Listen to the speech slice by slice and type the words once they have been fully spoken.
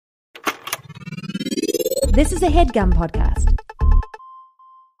This is a HeadGum podcast.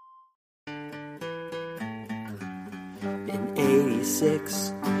 In 86,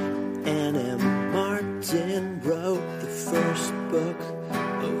 N.M. Martin wrote the first book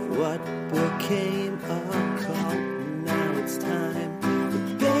of what became a cult. Now it's time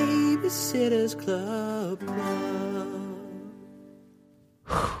for Babysitter's Club.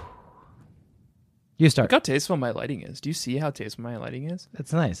 You start. Look how tasteful my lighting is. Do you see how tasteful my lighting is?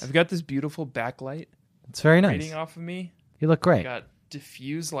 That's nice. I've got this beautiful backlight It's very nice. radiating off of me. You look I great. got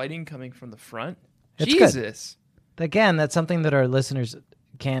diffuse lighting coming from the front. It's good. Jesus. Again, that's something that our listeners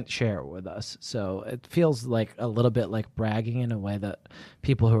can't share with us. So it feels like a little bit like bragging in a way that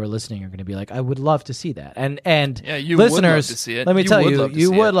people who are listening are going to be like, I would love to see that. And Yeah, you would love listeners, to see it. let me You tell would you, love to you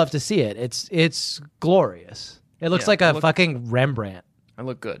see would it. love to see it. It's glorious. It looks Yeah, like a look- fucking Rembrandt. I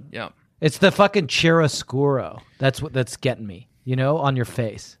look good. Yeah. It's the fucking chiaroscuro. That's getting me, on your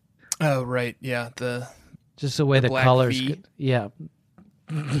face. Oh, right. Yeah. Just the way the black colors. V. Yeah.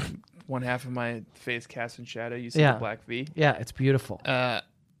 One half of my face cast in shadow. You see Yeah. the black V. Yeah, it's beautiful. Hi,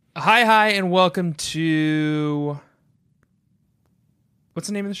 and welcome to... What's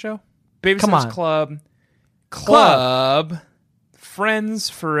the name of the show? Come on. Babysitter's Club. Friends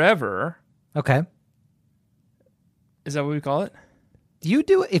Forever. Okay. Is that what we call it? You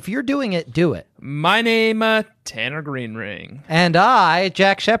do it. If you're doing it, do it. My name, Tanner Greenring. And I,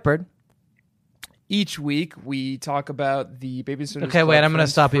 Jack Shepard. Each week, we talk about the Babysitter's Okay, Club wait, I'm going to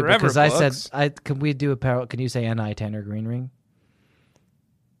Friends stop you Forever because I books. said, can we do a parallel? Can you say N.I. Tanner Greenring?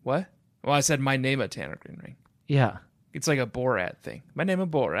 What? Well, I said my name, Tanner Greenring. Yeah. It's like a Borat thing. My name,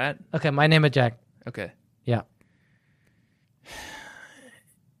 Borat. Okay, my name is Jack. Okay. Yeah.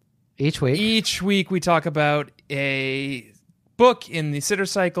 Each week. Each week, we talk about a book in the Sitter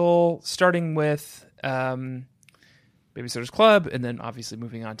cycle, starting with Babysitter's Club, and then obviously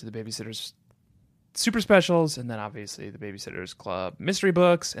moving on to the Babysitter's Super Specials, and then obviously the Babysitter's Club mystery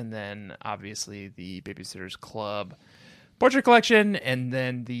books, and then obviously the Babysitter's Club portrait collection, and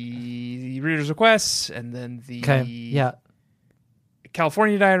then the Reader's Requests, and then the Okay, yeah.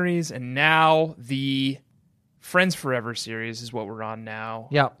 California Diaries, and now the Friends Forever series is what we're on now.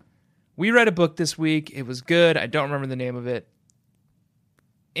 Yeah. We read a book this week. It was good. I don't remember the name of it.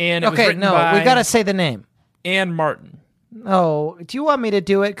 And it was Okay, written no, by we got to say the name. Anne Martin. Oh, do you want me to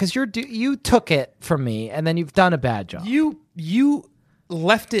do it? Because you took it from me, and then you've done a bad job. You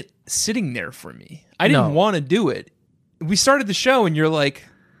left it sitting there for me. I didn't want to do it. We started the show, and you're like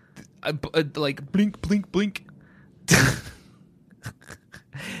blink, blink, blink.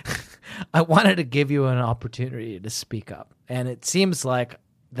 I wanted to give you an opportunity to speak up, and it seems like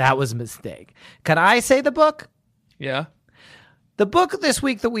that was a mistake. Can I say the book? Yeah. The book this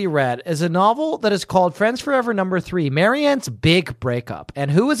week that we read is a novel that is called Friends Forever #3, Marianne's Big Breakup. And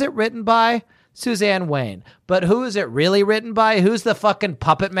who is it written by? Suzanne Wayne. But who is it really written by? Who's the fucking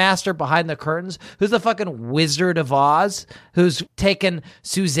puppet master behind the curtains? Who's the fucking Wizard of Oz? Who's taken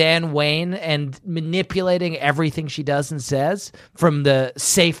Suzanne Wayne and manipulating everything she does and says from the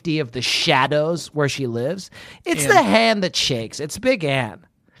safety of the shadows where she lives? It's the hand that shakes. It's Big Anne.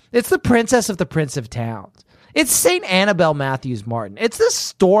 It's the princess of the Prince of Towns. It's St. Annabelle Matthews Martin. It's the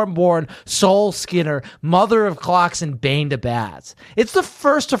Stormborn, Soul Skinner, Mother of Clocks, and Bane to Bats. It's the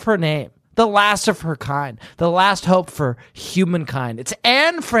first of her name, the last of her kind, the last hope for humankind. It's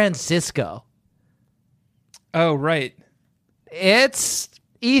Anne Francisco. Oh, right. It's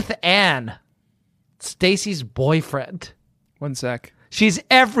Anne, Stacy's boyfriend. One sec. She's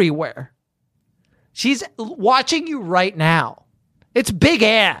everywhere. She's watching you right now. It's Big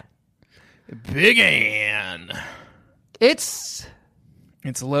Anne. Big Anne. It's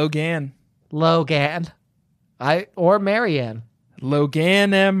Logan. Logan. Or Marianne.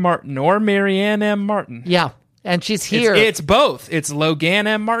 Logan M. Martin or Marianne M. Martin. Yeah. And she's here. It's both. It's Logan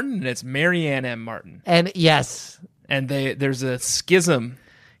M. Martin and it's Marianne M. Martin. And yes. And there's a schism.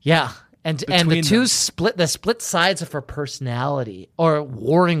 Yeah. And the Between two them. split sides of her personality are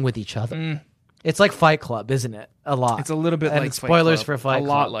warring with each other. It's like Fight Club, isn't it? A lot. It's a little bit and like spoilers Fight Club. for Fight A Club.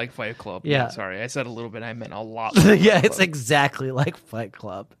 lot like Fight Club. Yeah. Sorry, I said a little bit. I meant a lot. Like yeah, Fight it's Club. exactly like Fight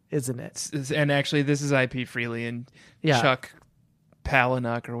Club, isn't it? And actually, this is IP Freely and Yeah. Chuck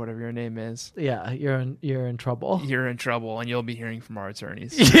Palahniuk or whatever your name is. Yeah, you're in trouble. You're in trouble, and you'll be hearing from our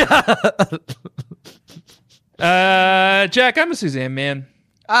attorneys. Yeah. Jack, I'm a Suzanne man.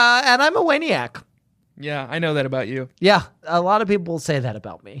 And I'm a Waniac. Yeah, I know that about you. Yeah, a lot of people say that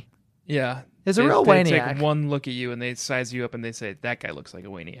about me. Yeah. It's a real They Waniac. take one look at you and they size you up and they say, that guy looks like a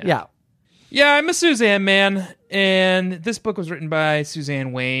Waniac. Yeah. Yeah, I'm a Suzanne man. And this book was written by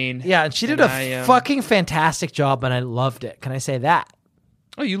Suzanne Wayne. Yeah, and she did And a I, fucking fantastic job, and I loved it. Can I say that?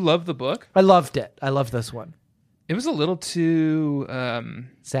 Oh, you love the book? I loved it. I love this one. It was a little too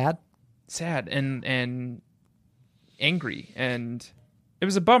Sad? sad and angry, and it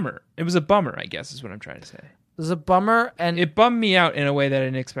was a bummer. It was a bummer, I guess, is what I'm trying to say. It was a bummer, and It bummed me out in a way that I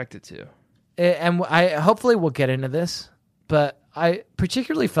didn't expect it to. and I hopefully we'll get into this, but I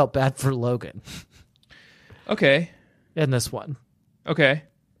particularly felt bad for Logan Okay. in this one. Okay.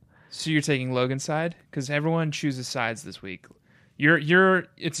 So you're taking Logan's side? Because everyone chooses sides this week.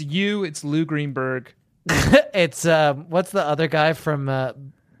 It's Lou Greenberg. It's what's the other guy from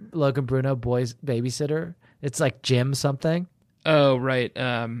Logan Bruno, Boy's Babysitter? It's like Jim something. Oh, right.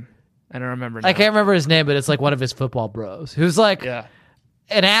 I don't remember now. I can't remember his name, but it's like one of his football bros who's like Yeah.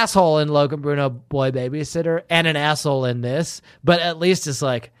 an asshole in Logan Bruno, Boy Babysitter, and an asshole in this, but at least is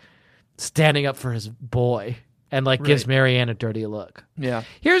like standing up for his boy and like gives Right. Marianne a dirty look. Yeah.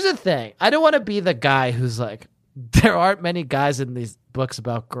 Here's the thing. I don't want to be the guy who's like, there aren't many guys in these books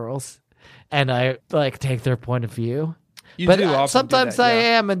about girls, and I like take their point of view. You But do often do sometimes that, I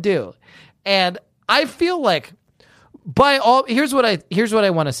yeah. am and do. And I feel like here's what I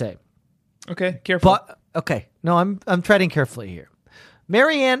want to say. Okay, careful. But okay, no, I'm treading carefully here.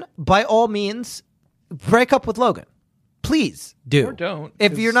 Marianne, by all means, break up with Logan. Please do. Or don't,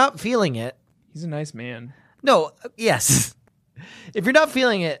 If 'cause- you're not feeling it, He's a nice man. no, yes. If you're not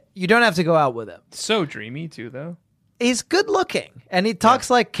feeling it, you don't have to go out with him. So dreamy, too, though. He's good looking, and he talks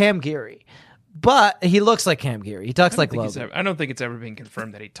like Cam Geary. But he looks like Cam Geary. He talks like Logan. I don't think it's ever been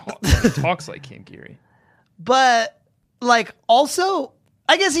confirmed that he talks like Kim Geary. But like, also,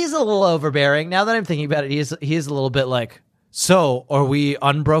 I guess he's a little overbearing. Now that I'm thinking about it, he is a little bit like, so are we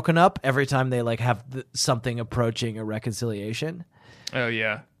unbroken up every time they like have something approaching a reconciliation, Oh,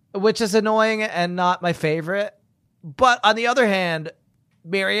 yeah. which is annoying and not my favorite. But on the other hand,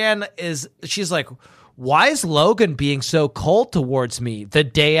 Marianne she's like, why is Logan being so cold towards me the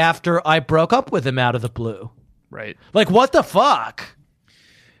day after I broke up with him out of the blue? Right. Like, what the fuck?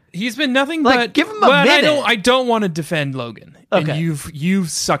 He's been nothing Like, but... give him a but minute. I don't want to defend Logan. Okay. And you've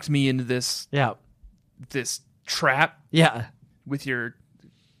sucked me into this trap Yeah. with your...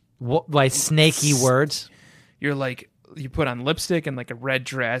 My snaky words. You're like... You put on lipstick and like a red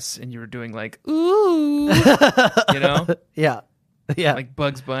dress, and you were doing like, ooh, you know? Yeah. Yeah. Like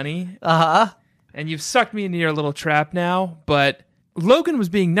Bugs Bunny. Uh-huh. And you've sucked me into your little trap now, but Logan was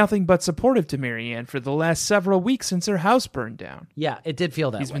being nothing but supportive to Marianne for the last several weeks since her house burned down. Yeah, it did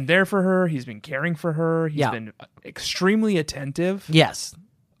feel that He's way. been there for her. He's been caring for her. He's Yeah. been extremely attentive, Yes.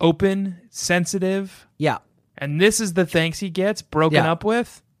 open, sensitive. Yeah. And this is the thanks he gets broken Yeah. up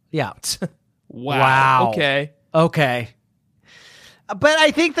with? Yeah. Wow. Okay. Okay. But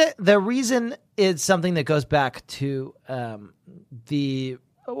I think that the reason is something that goes back to one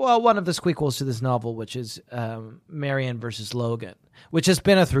of the squeakles to this novel, which is Marianne versus Logan, which has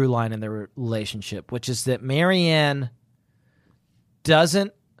been a through line in their relationship, which is that Marianne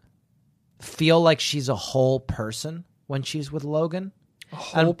doesn't feel like she's a whole person when she's with Logan. A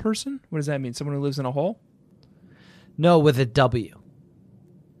whole person? What does that mean? Someone who lives in a hole? No, with a W.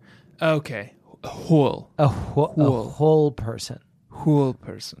 Okay. Whole. A whole person. Whole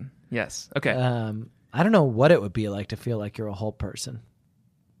person. Yes. Okay. I don't know what it would be like to feel like you're a whole person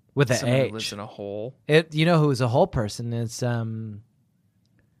with an Someone who H. lives in a hole. You know who's a whole person? It's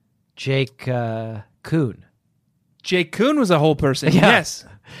Jake Kuhn. Jake Kuhn was a whole person. Yeah. Yes.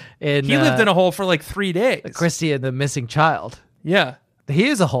 In, He lived in a hole for like 3 days. Christy and the Missing Child. Yeah. He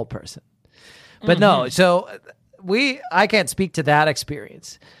is a whole person. But no, so I can't speak to that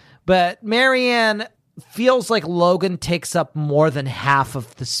experience. But Marianne feels like Logan takes up more than half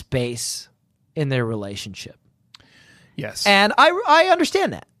of the space in their relationship. Yes. And I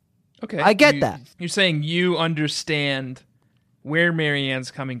understand that. Okay. I get that. You're saying you understand where Marianne's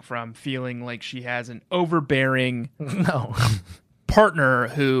coming from, feeling like she has an overbearing No. partner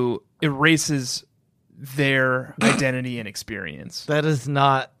who erases their identity and experience. That is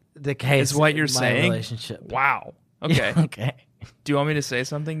not the case. Is what you're in my saying? relationship. Wow. Okay. Okay. Do you want me to say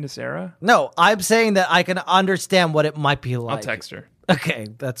something to Sarah? No, I'm saying that I can understand what it might be like. I'll text her. Okay,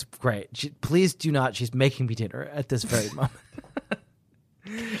 that's great. Please do not. She's making me dinner at this very moment.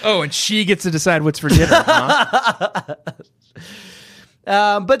 Oh, and she gets to decide what's for dinner, huh?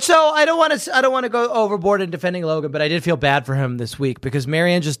 But so I don't want to go overboard in defending Logan, but I did feel bad for him this week because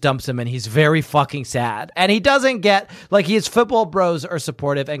Marianne just dumps him and he's very fucking sad. And he doesn't get, like, his football bros are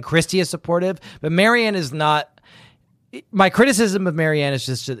supportive and Christy is supportive, but Marianne is not. My criticism of Marianne is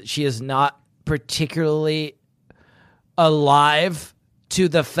just that she is not particularly alive to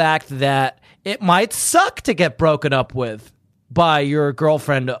the fact that it might suck to get broken up with by your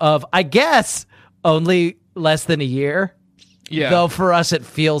girlfriend of, I guess, only less than a year. Yeah. Though for us, it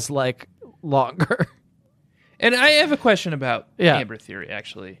feels like longer. And I have a question about Yeah. Amber Theory,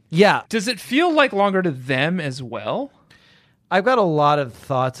 actually. Yeah. Does it feel like longer to them as well? I've got a lot of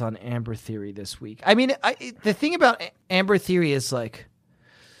thoughts on Amber Theory this week. I mean, the thing about Amber Theory is like,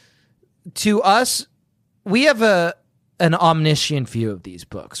 to us, we have an omniscient view of these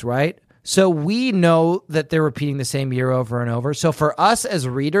books, right? So we know that they're repeating the same year over and over. So for us as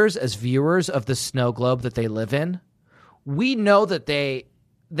readers, as viewers of the snow globe that they live in, we know that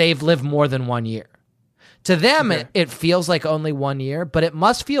they've lived more than 1 year. To them, Okay. it feels like only 1 year, but it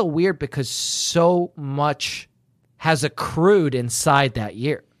must feel weird because so much has accrued inside that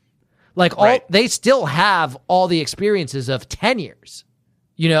year. Like Right. they still have all the experiences of 10 years.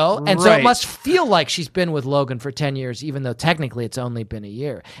 You know? And so it Right. must feel like she's been with Logan for 10 years, even though technically it's only been a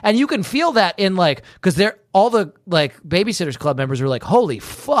year. And you can feel that in like, because all the like Babysitters Club members are like, holy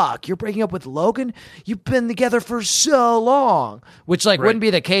fuck, you're breaking up with Logan? You've been together for so long. Which like Right. wouldn't be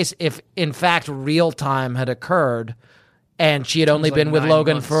the case if in fact real time had occurred and she had only like been with 9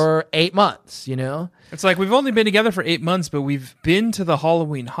 Logan months. for 8 months, you know? It's like we've only been together for 8 months, but we've been to the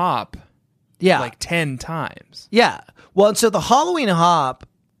Halloween hop Yeah. like 10 times. Yeah. Well, and so the Halloween Hop,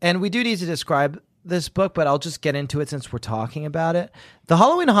 and we do need to describe this book, but I'll just get into it since we're talking about it. The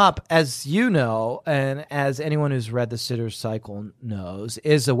Halloween Hop, as you know, and as anyone who's read the Sitter's Cycle knows,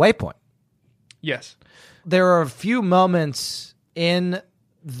 is a waypoint. Yes. There are a few moments in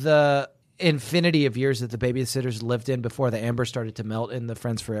the infinity of years that the babysitters lived in before the amber started to melt in the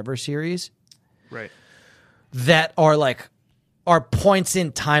Friends Forever series Right. that are points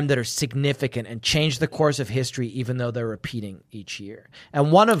in time that are significant and change the course of history, even though they're repeating each year.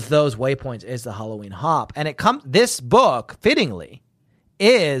 And one of those waypoints is the Halloween Hop. And this book, fittingly,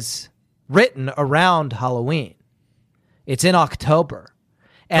 is written around Halloween. It's in October.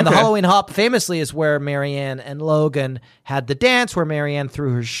 And the Okay. Halloween Hop famously is where Marianne and Logan had the dance where Marianne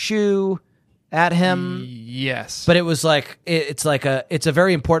threw her shoe at him. Yes. But it was like, it's a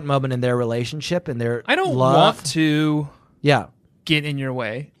very important moment in their relationship and their I don't love. want to Yeah. get in your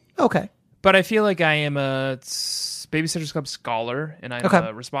way, Okay. but I feel like I am a Babysitters Club scholar and I'm Okay.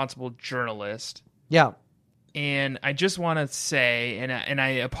 a responsible journalist. Yeah. And I just want to say, and I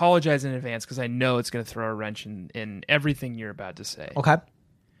apologize in advance because I know it's going to throw a wrench in everything you're about to say. Okay.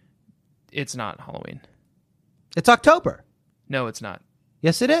 It's not Halloween. It's October. No, it's not.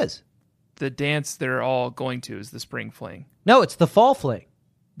 Yes, it is. The dance they're all going to is the spring fling. No, it's the fall fling.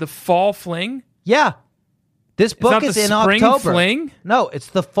 The fall fling? Yeah. This book not is the in spring October. fling? No, it's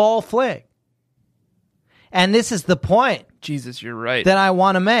the fall fling. And this is the point Jesus, you're right. that I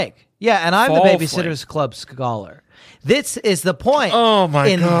want to make. Yeah, and I'm Fall the Babysitters Club scholar. This is the point. Oh, my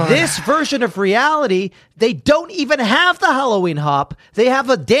in God. this version of reality, they don't even have the Halloween Hop. They have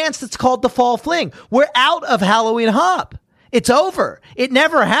a dance that's called the fall fling. We're out of Halloween Hop. It's over. It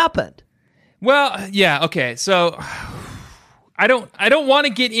never happened. Well, yeah, okay. So I don't want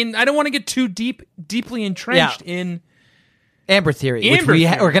to get in. I don't want to get too deeply entrenched in Amber Theory, which Amber we're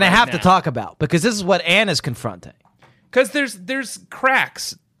Theory going to right have to now. talk about because this is what Anne is confronting. because there's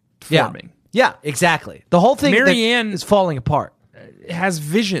cracks forming. Yeah, exactly. The whole thing Marianne- is falling apart. It has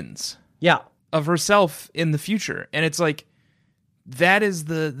visions Yeah. of herself in the future, and it's like that is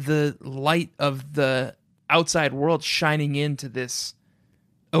the light of the outside world shining into this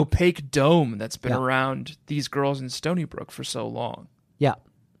opaque dome that's been Yeah. around these girls in Stony Brook for so long. Yeah.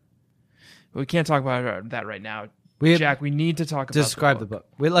 We can't talk about that right now. We- Jack, we need to talk about Describe the book.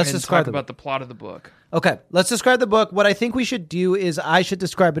 Let's and describe talk the about book. the plot of the book. Okay, let's describe the book. What I think we should do is I should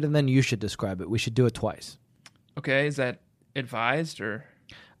describe it and then you should describe it. We should do it twice. Okay, is that advised or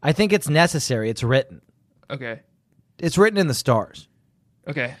I think it's necessary. It's written. okay? It's written in the stars.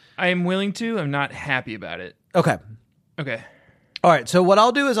 Okay, I am willing to. I'm not happy about it. Okay. Okay, All right, so what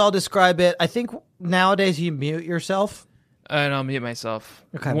I'll do is I'll describe it. I think nowadays you mute yourself. and I'll mute myself.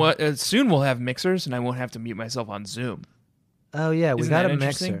 Okay. Soon we'll have mixers, and I won't have to mute myself on Zoom. Oh, yeah, we Isn't got that a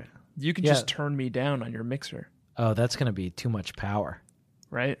interesting? mixer. You can Yeah. just turn me down on your mixer, Oh, that's going to be too much power.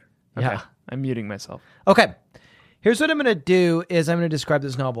 right? Yeah. Okay, I'm muting myself. Okay. Here's what I'm going to do is I'm going to describe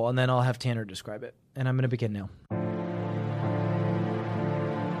this novel and then I'll have Tanner describe it. And I'm going to begin now.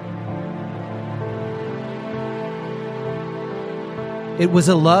 It was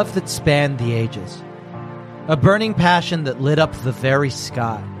a love that spanned the ages, a burning passion that lit up the very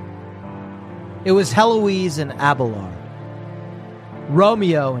sky. It was Heloise and Abelard,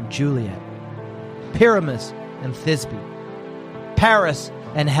 Romeo and Juliet, Pyramus and Thisbe, Paris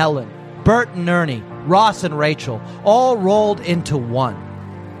and Helen, Bert and Ernie, Ross and Rachel, all rolled into one.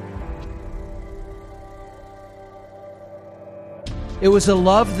 It was a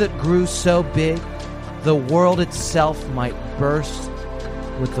love that grew so big the world itself might burst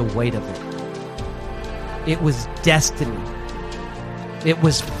with the weight of it. It was destiny. It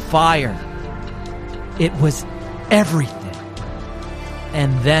was fire. It was everything.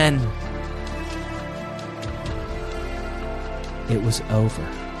 And then it was over.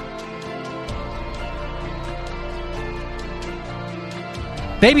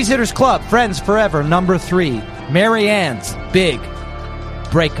 Babysitter's Club, Friends Forever, number 3. Mary Ann's big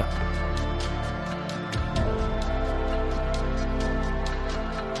breakup.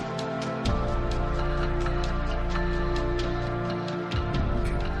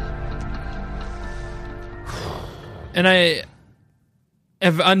 And I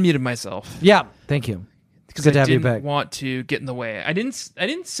have unmuted myself Yeah, thank you. because good to I have you didn't back. want to get in the way. I didn't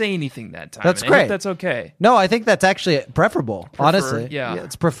say anything that time. That's and I hope great. that's okay. No, I think that's actually preferable, honestly. yeah.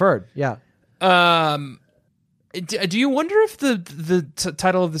 It's preferred, yeah. Do you wonder if the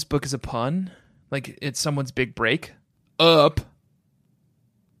title of this book is a pun? Like it's someone's big break? Up.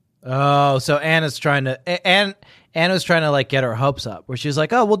 Oh, so Anna's trying to... Anna's trying to, like, get her hopes up, where she's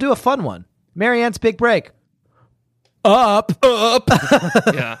like, oh, we'll do a fun one. Mary Ann's big break. Up.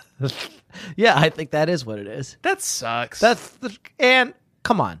 Yeah. Yeah, I think that is what it is. That sucks. And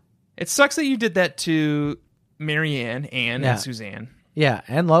come on. It sucks that you did that to Marianne, Anne, Yeah. and Suzanne. Yeah,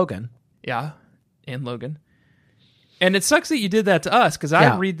 and Logan. Yeah, and Logan. And it sucks that you did that to us, because I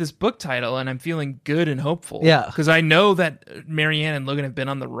Yeah. read this book title and I'm feeling good and hopeful. Yeah. Because I know that Marianne and Logan have been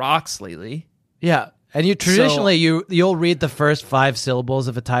on the rocks lately. Yeah, and you traditionally you'll read the first 5 syllables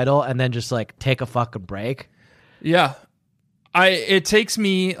of a title and then just like take a fucking break. Yeah. It takes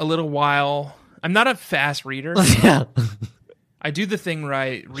me a little while. I'm not a fast reader. Yeah, I do the thing where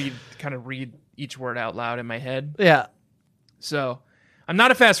I read each word out loud in my head. yeah, So I'm not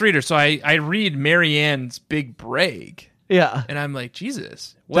a fast reader. So I read Marianne's big break yeah. and I'm like,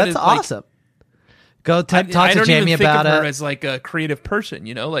 Jesus, That's awesome. Go talk I to don't Jamie even think about of her it. as like a creative person,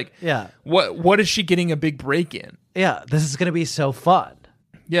 you know? Like, Yeah, what is she getting a big break in? yeah. This is gonna be so fun.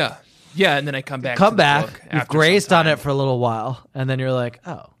 Yeah. Yeah, and then I come back. Come to the back. book You've after grazed some on time. it for a little while, and then you're like,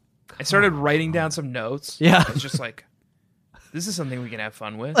 oh, I started writing down some notes. Yeah. It's just like, this is something we can have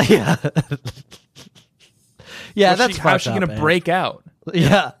fun with. yeah, yeah. How's she going to break out?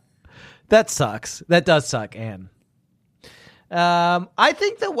 Yeah, that sucks. That does suck, Anne. I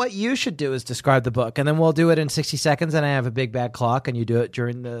think that what you should do is describe the book, and then we'll do it in 60 seconds, and I have a big bad clock, and you do it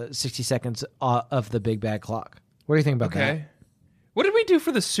during the 60 seconds of the big bad clock. What do you think about Okay. What did we do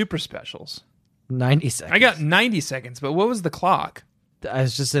for the super specials? that? 90 seconds. I got 90 seconds, but what was the clock?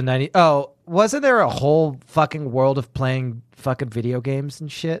 It's just a 90. Oh, wasn't there a whole fucking world of playing fucking video games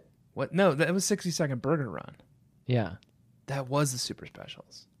and shit? What? No, that was 60-second burger run. Yeah. That was the super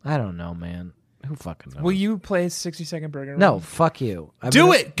specials. I don't know, man. Who fucking knows? Will you play 60-second burger run? No, fuck you.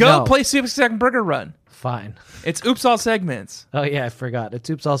 Do it. Go No. play 60-second burger run. Fine. It's Oops All Segments. Oh yeah, I forgot. It's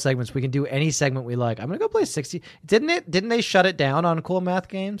Oops All Segments. We can do any segment we like. I'm gonna go play 60. Didn't they shut it down on Cool Math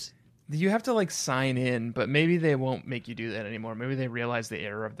Games? You have to like sign in, but maybe they won't make you do that anymore. Maybe they realize the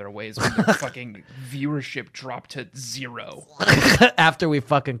error of their ways when their fucking viewership dropped to 0. After we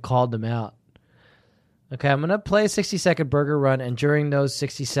fucking called them out. Okay, I'm gonna play a 60-second burger run, and during those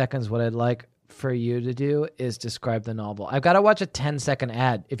 60 seconds, what I'd like for you to do is describe the novel. I've got to watch a 10-second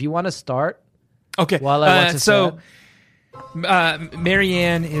ad. If you want to start, Okay. while I watch this so ad.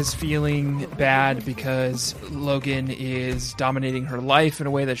 Marianne is feeling bad because Logan is dominating her life in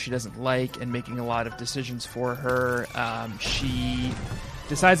a way that she doesn't like and making a lot of decisions for her. She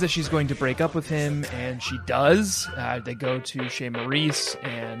decides that she's going to break up with him, and she does. They go to Chez Maurice,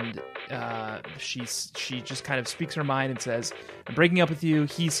 and she just kind of speaks her mind and says, I'm breaking up with you.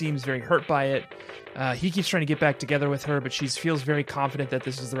 He seems very hurt by it. He keeps trying to get back together with her, but she feels very confident that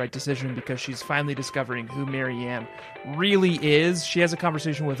this is the right decision because she's finally discovering who Marianne really is. She has a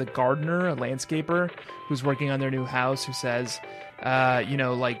conversation with a gardener, a landscaper, who's working on their new house, who says,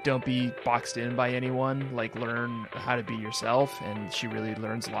 don't be boxed in by anyone, like learn how to be yourself. And she really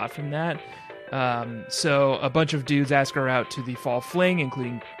learns a lot from that. So a bunch of dudes ask her out to the fall fling,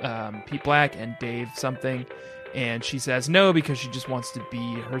 including Pete Black and Dave something. And she says no because she just wants to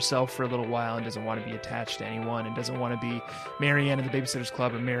be herself for a little while and doesn't want to be attached to anyone and doesn't want to be Marianne and the Babysitter's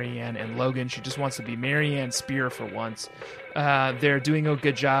Club or Marianne and Logan. She just wants to be Marianne Spear for once. They're doing a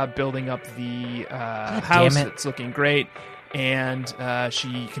good job building up the house. It's looking great. And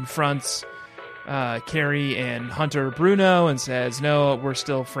she confronts Carrie and Hunter Bruno and says, no, we're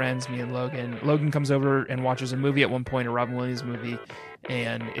still friends, me and Logan. Logan comes over and watches a movie at one point, a Robin Williams movie,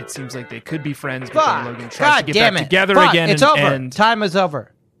 and it seems like they could be friends, but then Logan tries to get back together again. It's over. Time is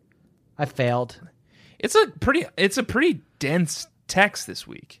over. I failed. It's a pretty dense text this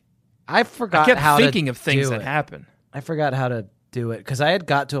week. I forgot I kept how thinking to of things do that it. happen. I forgot how to do it because I had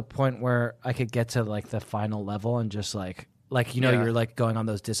got to a point where I could get to like the final level and just like Yeah. you're like going on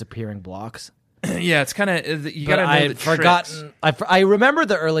those disappearing blocks. Yeah, it's kind of you But got to know I the had forgotten. tricks. I remember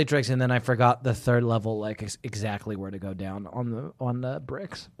the early tricks, and then I forgot the third level, like exactly where to go down on the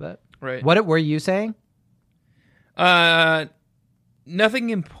bricks. But Right. what were you saying? Nothing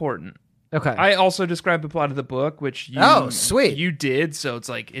important. Okay. I also described the plot of the book, which you, Oh, sweet. you did. So it's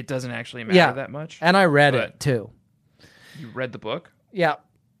like it doesn't actually matter Yeah. that much. and I read But- it too. You read the book. Yeah.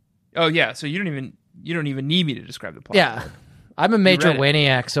 Oh yeah, so you don't even need me to describe the plot. Yeah. I'm a major read it.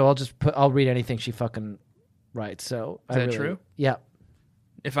 Waniac, so I'll read anything she fucking writes. So Is that true? Yeah.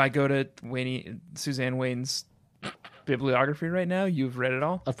 If I go to Suzanne Wayne's bibliography right now, you've read it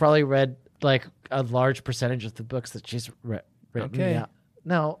all. I've probably read like a large percentage of the books that she's written. Okay. Yeah.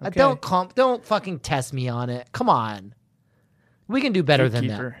 No, Okay. don't fucking test me on it. Come on. We can do better than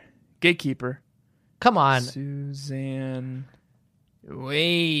that. Gatekeeper. Come on. Suzanne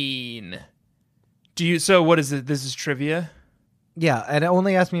Wayne. So what is it? This is trivia? Yeah, and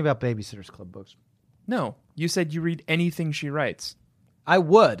only ask me about Babysitter's Club books. No. You said you read anything she writes. I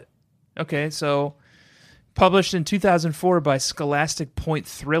would. Okay, so published in 2004 by Scholastic Point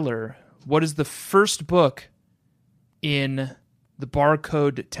Thriller, what is the first book in the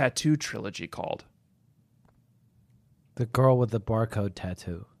Barcode Tattoo trilogy called? The Girl with the Barcode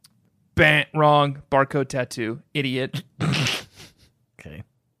Tattoo. Bam, wrong. Barcode Tattoo. Idiot. Okay.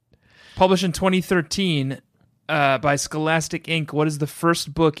 Published in 2013 by Scholastic Inc., what is the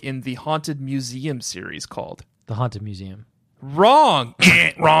first book in the Haunted Museum series called? The Haunted Museum. Wrong.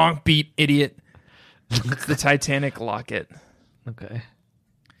 Wrong. Beat, idiot. It's the Titanic locket. Okay.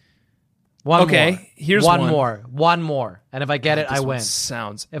 One Okay, more. here's one one. more. One more. And if I get it, This I one win.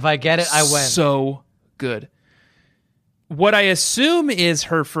 sounds If I get it, I win. so good. What I assume is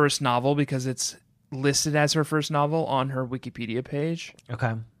her first novel because it's listed as her first novel on her Wikipedia page.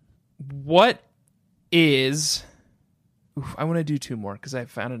 Okay. What is... Oof, I want to do two more because I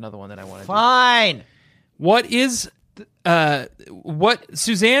found another one that I want to do. Fine. What is... what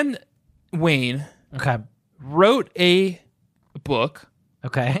Suzanne Wayne Okay. wrote a book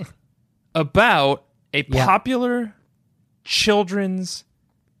Okay. about a Yeah. popular children's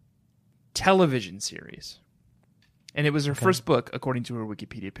television series. And it was her first book, according to her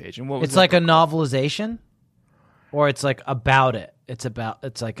Wikipedia page. And what was It's that like a book? novelization, or it's like about it. It's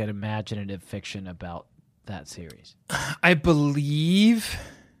like an imaginative fiction about that series. I believe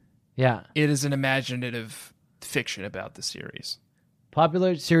Yeah. it is an imaginative fiction about the series.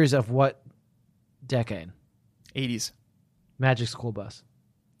 Popular series of what decade? 80s. Magic School Bus.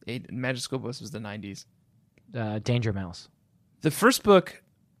 Magic School Bus was the 90s. Danger Mouse. The first book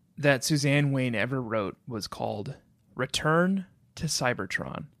that Suzanne Wayne ever wrote was called Return to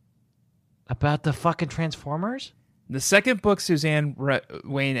Cybertron. About the fucking Transformers? The second book Suzanne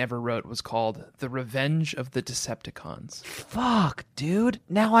Wayne ever wrote was called The Revenge of the Decepticons. Fuck, dude.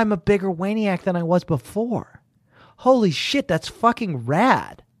 Now I'm a bigger Waniac than I was before. Holy shit, that's fucking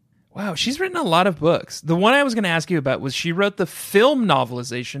rad. Wow, she's written a lot of books. The one I was going to ask you about was she wrote the film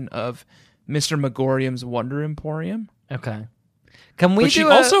novelization of Mr. Megorium's Wonder Emporium. Okay. Can we But she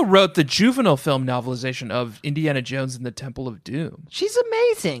also wrote the juvenile film novelization of Indiana Jones and the Temple of Doom. She's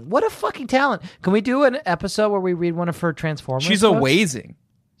amazing. What a fucking talent. Can we do an episode where we read one of her Transformers She's books? amazing.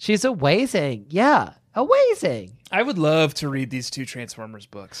 She's amazing. Yeah. Amazing. I would love to read these two Transformers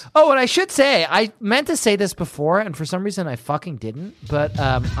books. Oh, and I should say, I meant to say this before, and for some reason I fucking didn't, but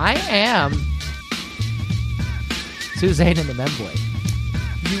I am Suzanne in the Memblade.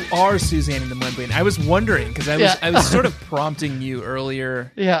 You are Suzanne in the Membrane. I was wondering because I was sort of prompting you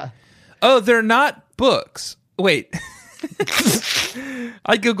earlier. Yeah. Oh, they're not books. Wait.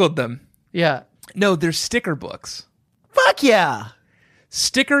 I Googled them. Yeah. No, they're sticker books. Fuck yeah.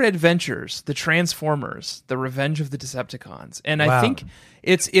 Sticker Adventures, The Transformers, The Revenge of the Decepticons. And Wow. I think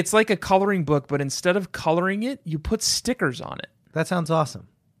it's like a coloring book, but instead of coloring it, you put stickers on it. That sounds awesome.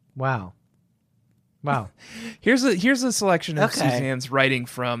 Wow. Wow. Here's a selection of Okay. Suzanne's writing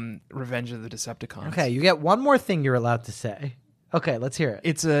from Revenge of the Decepticons. Okay, you get one more thing you're allowed to say. Okay, let's hear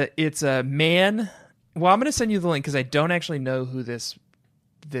it. It's a man. Well, I'm going to send you the link because I don't actually know who this.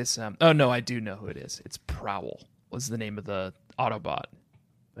 Oh no, I do know who it is. It's Prowl. Was the name of the Autobot?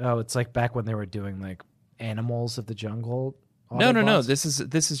 Oh, it's like back when they were doing like Animals of the Jungle. No. Autobots?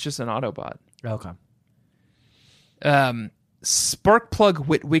 This is just an Autobot. Okay. Sparkplug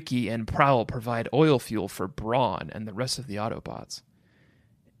Witwicky and Prowl provide oil fuel for Brawn and the rest of the Autobots.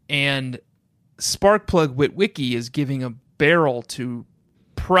 And Sparkplug Witwicky is giving a barrel to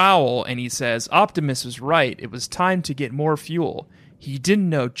Prowl, and he says, Optimus is right. It was time to get more fuel. he didn't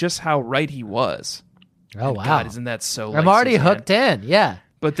know just how right he was. Oh, And wow. God, isn't that so? I'm like already Suzanne? hooked in. Yeah.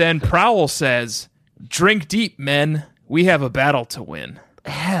 But then Prowl says, "Drink deep, men. We have a battle to win."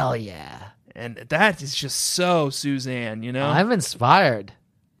 Hell yeah. And that is just so Suzanne, you know? I'm inspired.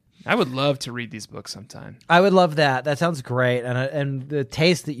 I would love to read these books sometime. I would love that. That sounds great. And the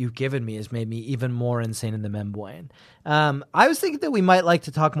taste that you've given me has made me even more insane in the Memboyne. I was thinking that we might like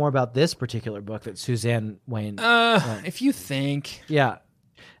to talk more about this particular book that Suzanne Wayne. If you think. Yeah.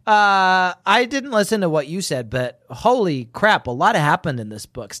 I didn't listen to what you said, but holy crap, a lot happened in this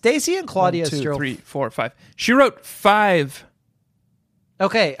book. Stacy and Claudia 1, 2, Stroh. 3, 4, 5. She wrote 5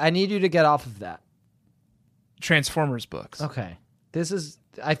 Okay, I need you to get off of that. Transformers books. Okay.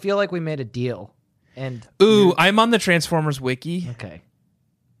 I feel like we made a deal. And Ooh, I'm on the Transformers wiki, okay.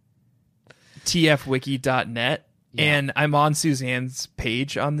 tfwiki.net, Yeah. and I'm on Suzanne's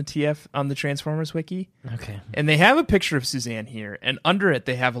page on the Transformers wiki. Okay. And they have a picture of Suzanne here, and under it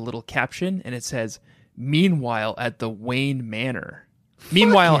they have a little caption, and it says, "Meanwhile at the Wayne Manor."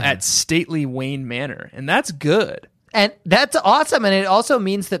 Meanwhile yeah. at stately Wayne Manor. And that's good. And that's awesome. And it also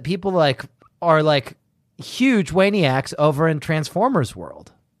means that people are huge Wayniacs over in Transformers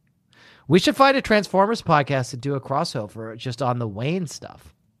world. We should find a Transformers podcast to do a crossover just on the Wayne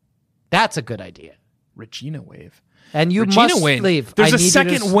stuff. That's a good idea. Regina Wave. And you Regina must Wayne. leave. There's I a need you to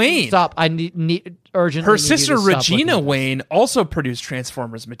second Wayne. Stop. I need urgently. Her need you sister to stop Regina looking at Wayne also produced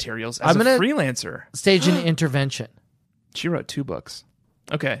Transformers materials as I'm a gonna- freelancer. this. Stage an intervention. She wrote 2 books.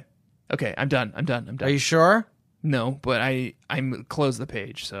 Okay, I'm done. Are you sure? No, but I'm close the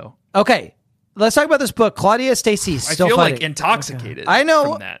page. So Okay. Let's talk about this book. Claudia Stacy I still feel fighting. like intoxicated. I know.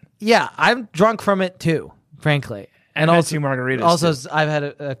 from that. Yeah, I'm drunk from it too, frankly. And also also 2 margaritas. Also, too. I've had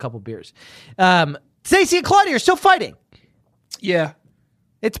a couple beers. Stacey and Claudia are still fighting. Yeah,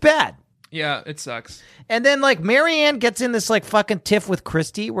 It's bad. it sucks. And then Marianne gets in this fucking tiff with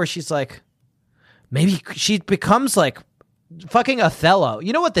Christy where she's like, maybe she becomes fucking Othello.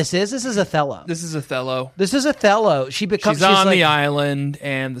 You know what this is? This is Othello. This is Othello. This is Othello. She becomes. She's on the island,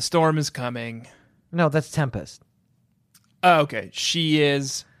 and the storm is coming. No, that's Tempest. Oh, okay. She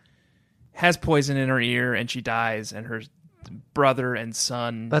has poison in her ear, and she dies, and her brother and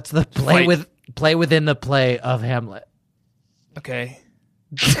son. That's the Fight. play within the play of Hamlet. Okay.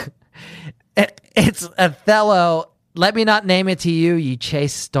 It's Othello. Let me not name it to you. You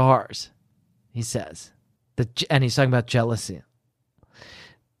chase stars, he says. And he's talking about jealousy.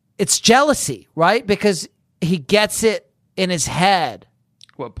 It's jealousy, right? Because he gets it in his head.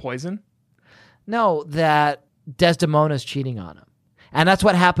 What, poison? No, that Desdemona's cheating on him. And that's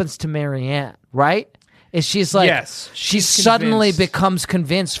what happens to Marianne, right? Is she's like, Yes, she she's suddenly convinced. becomes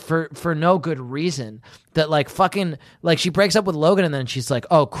convinced for no good reason that she breaks up with Logan and then she's like,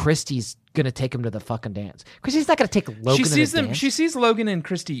 oh, Christy's gonna take him to the fucking dance. Christy's not gonna take Logan She to sees the them. dance. She sees Logan and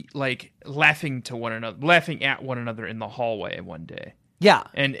Christy laughing at one another in the hallway one day, Yeah.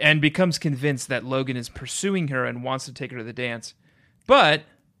 and becomes convinced that Logan is pursuing her and wants to take her to the dance, but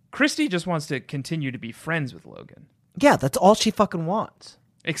Christy just wants to continue to be friends with Logan. Yeah, that's all she fucking wants.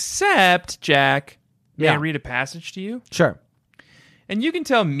 Except, Jack, may I Yeah. read a passage to you? Sure. And you can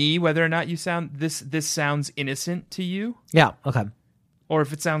tell me whether or not you this sounds innocent to you, Yeah, okay. or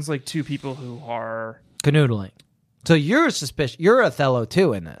if it sounds like 2 people who are. Canoodling. So you're suspicious. You're Othello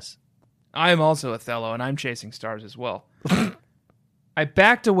too in this. I am also Othello, and I'm chasing stars as well. I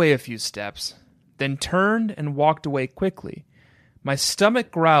backed away a few steps, then turned and walked away quickly. My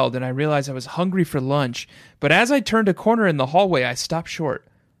stomach growled, and I realized I was hungry for lunch, but as I turned a corner in the hallway, I stopped short.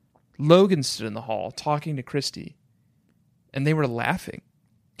 Logan stood in the hall, talking to Christy, and they were laughing.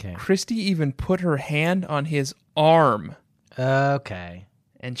 Okay. Christy even put her hand on his arm, Okay.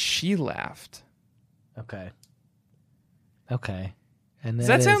 and she laughed. Okay. Okay. And Does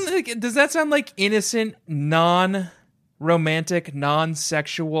that sound like innocent, non-romantic,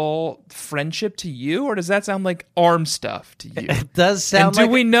 non-sexual friendship to you, or does that sound like arm stuff to you? It does sound And do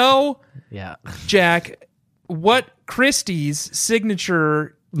like we know, Yeah. Jack, what Christie's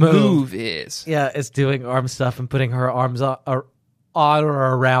signature move is? Yeah, it's doing arm stuff and putting her arms on or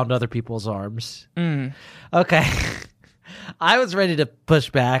around other people's arms. Okay. I was ready to push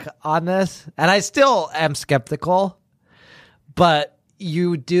back on this, and I still am skeptical, but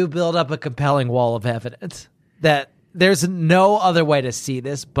you do build up a compelling wall of evidence that there's no other way to see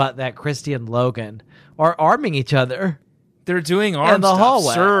this but that Christy and Logan are arming each other. They're doing arm In the stuff,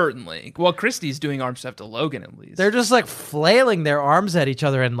 hallway. certainly. Well, Christie's doing arm stuff to Logan, at least. They're just flailing their arms at each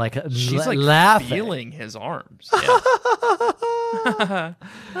other and She's laughing. feeling his arms. Yeah.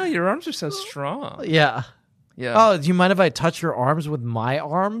 Oh, your arms are so strong. Yeah. Yeah. Oh, do you mind if I touch your arms with my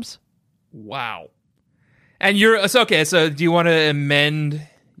arms? Wow. And you're so okay. So do you want to amend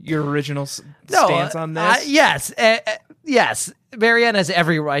your original stance on this? Yes. Yes. Marianne has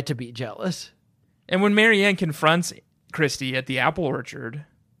every right to be jealous. And when Marianne confronts Christy at the apple orchard,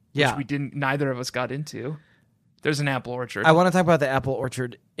 Yeah. which neither of us got into, there's an apple orchard. I want to talk about the apple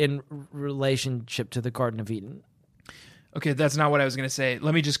orchard in relationship to the Garden of Eden. Okay, that's not what I was going to say.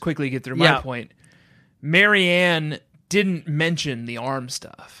 Let me just quickly get through my point. Marianne didn't mention the arm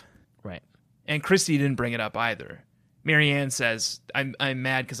stuff. Right. And Christy didn't bring it up either. Marianne says, I'm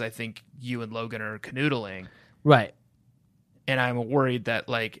mad because I think you and Logan are canoodling. Right. And I'm worried that,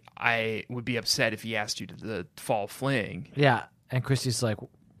 like, I would be upset if he asked you to the fall fling. Yeah. And Christy's like,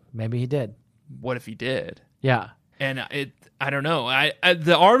 maybe he did. What if he did? Yeah. And I don't know.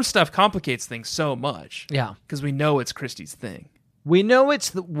 The arm stuff complicates things so much. Yeah. Because we know it's Christy's thing. We know it's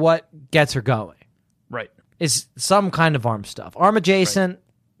what gets her going. Right. Is some kind of arm stuff. Arm adjacent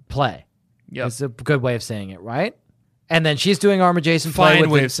play. Yep. It's a good way of saying it, right? And then she's doing arm adjacent play Fine with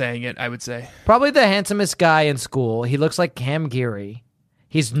way of saying it, I would say. probably the handsomest guy in school. He looks like Cam Geary.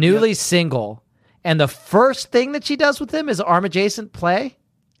 He's newly single. And the first thing that she does with him is arm adjacent play.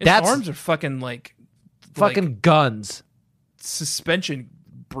 His arms are fucking like guns. suspension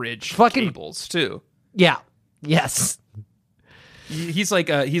bridge Fucking- cables too. Yeah. Yes. He's like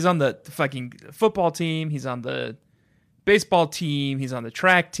he's on the fucking football team. He's on the baseball team. He's on the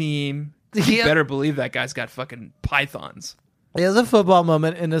track team. You Yeah. better believe that guy's got fucking pythons. There's a football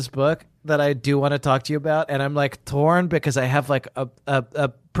moment in this book that I do want to talk to you about, and I'm like torn because I have like a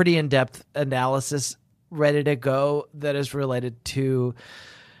pretty in-depth analysis ready to go that is related to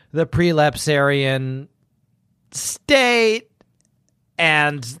the prelapsarian state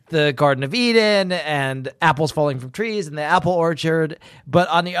and the Garden of Eden and apples falling from trees and the apple orchard. But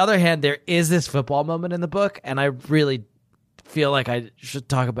on the other hand, there is this football moment in the book, and I really feel like I should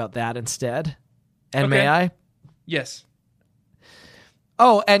talk about that instead. And Okay. may I? Yes.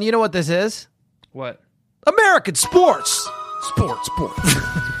 Oh, and you know what this is? What? American sports. Sports.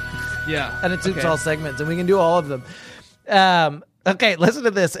 Yeah. And it's okay. all segments, and we can do all of them. Okay, listen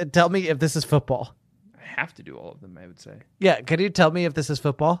to this and tell me if this is football. I have to do all of them, I would say. Yeah, can you tell me if this is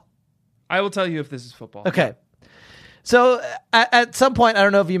football? I will tell you if this is football. Okay. So at some point, I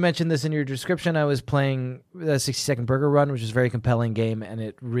don't know if you mentioned this in your description, I was playing the 60-second burger run, which is a very compelling game, and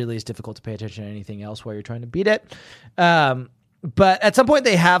it really is difficult to pay attention to anything else while you're trying to beat it. But at some point,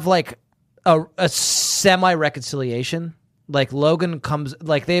 they have like a semi-reconciliation. Like Logan comes,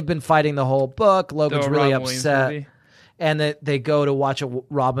 like they've been fighting the whole book. Logan's The really Robin Williams upset. movie? And they go to watch a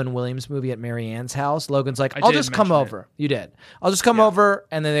Robin Williams movie at Marianne's house. Logan's like, I I'll did just come mention it. over. You did. I'll just come over.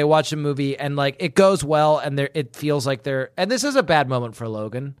 And then they watch a movie and like it goes well. And it feels like and this is a bad moment for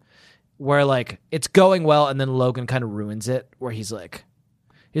Logan where like it's going well. And then Logan kind of ruins it where he's like,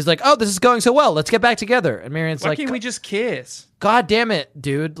 oh, this is going so well. Let's get back together. And Marianne's Why like, can't we just kiss? God damn it,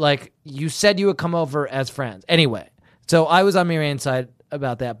 dude. Like you said you would come over as friends. Anyway, so I was on Marianne's side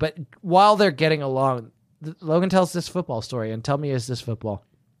about that. But while they're getting along, Logan tells this football story, and tell me, is this football?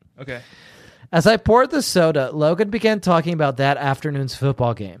 Okay. As I poured the soda, Logan began talking about that afternoon's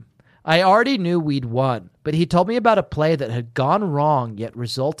football game. I already knew we'd won, but he told me about a play that had gone wrong yet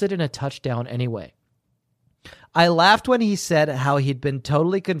resulted in a touchdown anyway. I laughed when he said how he'd been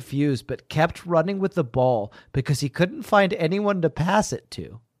totally confused but kept running with the ball because he couldn't find anyone to pass it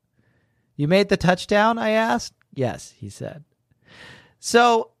to. You made the touchdown? I asked. Yes, he said.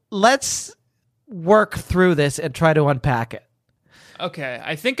 So let's work through this and try to unpack it. Okay.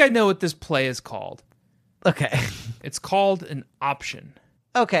 I think I know what this play is called. Okay. It's called an option.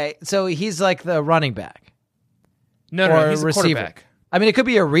 Okay, so he's like the running back. No, or he's a receiver. quarterback. I mean, it could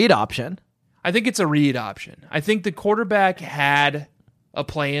be a read option. I think it's a read option. I think the quarterback had a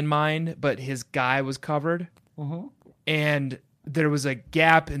play in mind, but his guy was covered. And there was a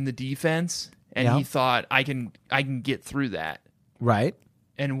gap in the defense, and Yeah. he thought, I can get through that. Right.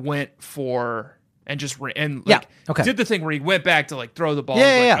 And went for... And just Yeah, okay. did the thing where he went back to like throw the ball. Yeah,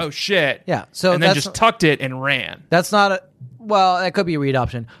 and was yeah, like, yeah. Oh shit! Yeah, so and then that's- just tucked it and ran. That's not a... Well, that could be a read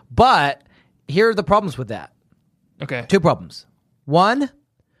option. But here are the problems with that. Okay, 2 problems. 1,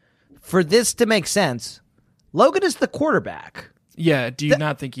 for this to make sense, Logan is the quarterback. yeah. Do you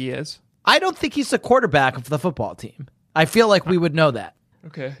not think he is? I don't think he's the quarterback of the football team. I feel like we would know that.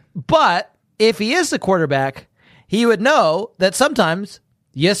 Okay, But if he is the quarterback, he would know that sometimes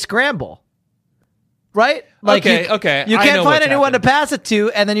you scramble. Right? Like Okay, you, okay. You I can't know find what's anyone happened. to pass it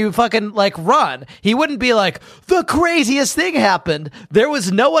to, and then you fucking like run. He wouldn't be like, the craziest thing happened. There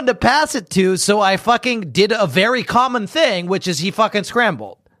was no one to pass it to, so I fucking did a very common thing, which is he fucking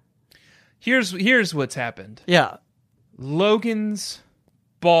scrambled. here's what's happened. Yeah. Logan's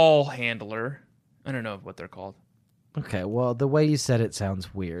ball handler I don't know what they're called. Okay, well, the way you said it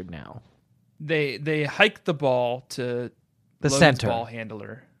sounds weird now. They hike the ball to The Logan's center. ball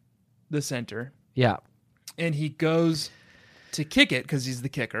handler, the center, Yeah. and he goes to kick it because he's the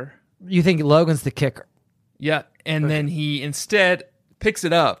kicker. You think Logan's the kicker Yeah, and then he instead picks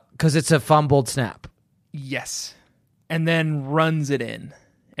it up. because it's a fumbled snap. Yes, and then runs it in,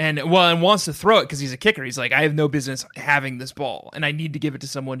 and wants to throw it because he's a kicker. He's like, I have no business having this ball, and I need to give it to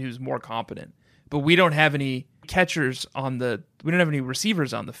someone who's more competent. But we don't have any catchers we don't have any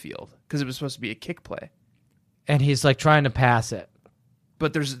receivers on the field because it was supposed to be a kick play. And he's like trying to pass it.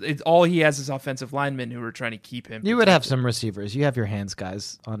 But all he has is offensive linemen who are trying to keep him. You would have some receivers. You have your hands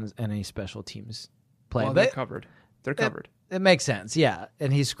guys on any special teams play. Well, but they're covered. They're covered. It makes sense, yeah.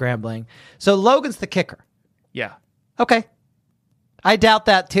 And he's scrambling. So Logan's the kicker. Yeah. Okay. I doubt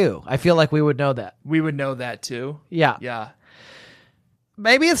that too. I feel like we would know that. We would know that too. Yeah. Yeah.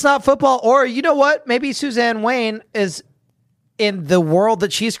 Maybe it's not football, or you know what? Maybe Suzanne Wayne is in the world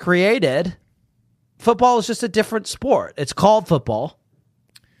that she's created. Football is just a different sport. It's called football,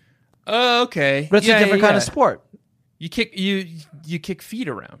 Oh, okay. but it's a different kind of sport. You kick feet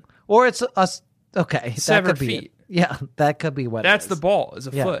around. Or it's okay. Severed that could be feet. it. Yeah, that could be what That's it the is. ball, is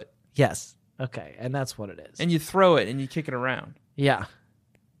a Yeah. foot. Yes. Okay, and that's what it is. And you throw it and you kick it around. Yeah.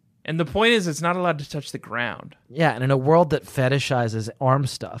 And the point is it's not allowed to touch the ground. Yeah, and in a world that fetishizes arm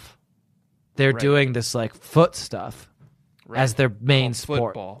stuff, they're Right. doing this like foot stuff as their main Called sport.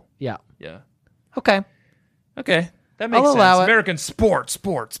 Football. Yeah. Yeah. Okay. Okay. That makes I'll sense. allow it. American sports.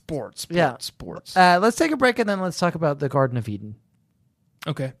 Yeah. Sports. Let's take a break and then let's talk about the Garden of Eden.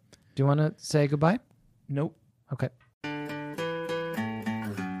 Okay. Do you want to say goodbye? Nope. Okay.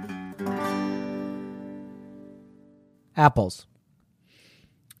 Apples.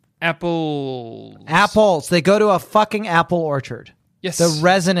 Apples. They go to a fucking apple orchard. Yes. The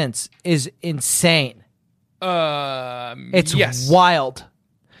resonance is insane. It's yes. wild.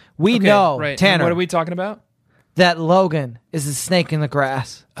 We Okay, know, right. And Tanner, what are we talking about? that Logan is a snake in the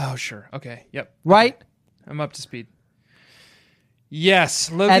grass, Oh, sure. Okay. Yep. right? I'm up to speed.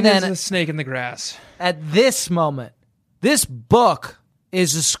 Yes. Logan And then- is a snake in the grass. At this moment, this book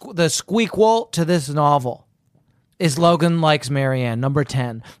is the squeakquel to this novel. Is Logan Likes Marianne, number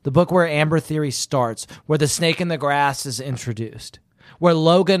 10, the book where Amber Theory starts, where the snake in the grass is introduced, where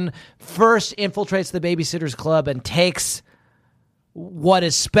Logan first infiltrates the Babysitters Club and takes what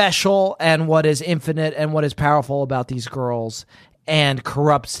is special and what is infinite and what is powerful about these girls and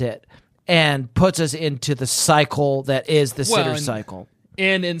corrupts it and puts us into the cycle that is the sitter cycle.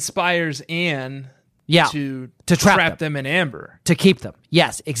 And inspires Anne Yeah. to trap them in Amber. To keep them.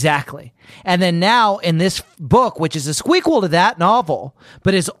 Yes, exactly. And then now in this book, which is a squeakquel to that novel,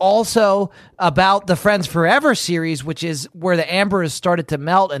 but is also about the Friends Forever series, which is where the amber has started to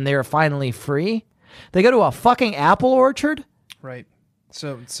melt and they're finally free. They go to a fucking apple orchard. Right.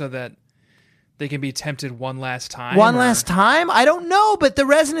 So that they can be tempted one last time. Last time? I don't know, but the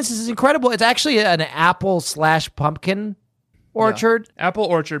resonance is incredible. It's actually an apple/pumpkin orchard. Apple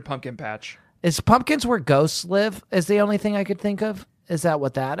orchard, pumpkin patch. Is pumpkins where ghosts live? Is the only thing I could think of. Is that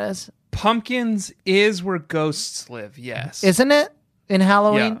what that is? Pumpkins is where ghosts live. Yes. Isn't it? In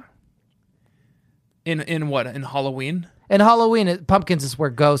Halloween? Yeah. In what? In Halloween? In Halloween, pumpkins is where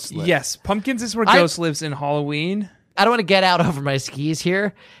ghosts live. Yes. Pumpkins is where ghosts lives in Halloween. I don't want to get out over my skis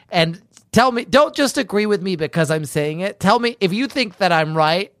here and tell me, don't just agree with me because I'm saying it. Tell me if you think that I'm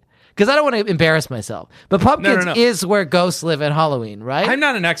right, because I don't want to embarrass myself. But pumpkins No. is where ghosts live in Halloween, right? I'm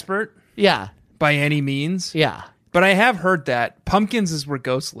not an expert Yeah. by any means. Yeah. But I have heard that pumpkins is where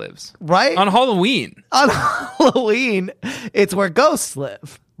ghosts lives. Right? On Halloween. On Halloween, it's where ghosts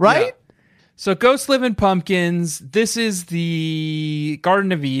live, right? Yeah. So ghosts live in pumpkins. This is the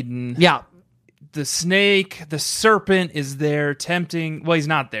Garden of Eden. Yeah. The snake, the serpent is there tempting. Well, he's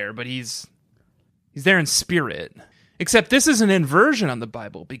not there, but he's there in spirit. Except this is an inversion on the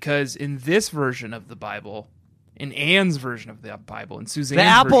Bible, because in this version of the Bible, in Anne's version of the Bible, in Suzanne's The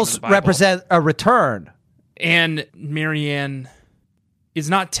apples version of the Bible, represent a return. and Marianne is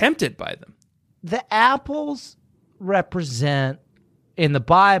not tempted by them. The apples represent, in the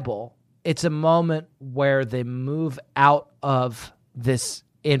Bible, it's a moment where they move out of this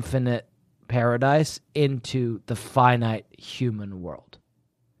infinite paradise into the finite human world.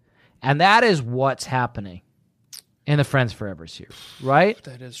 And that is what's happening in the Friends Forever series, right?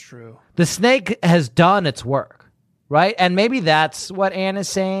 That is true. The snake has done its work, right? And maybe that's what Anne is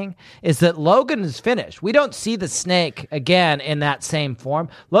saying, is that Logan is finished. We don't see the snake again in that same form.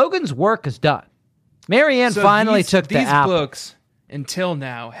 Logan's work is done. Marianne So finally took the these apple. books until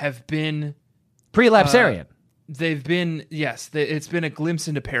now have been Prelapsarian. they've been it's been a glimpse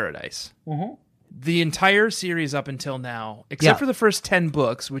into paradise. the entire series up until now, except for the first 10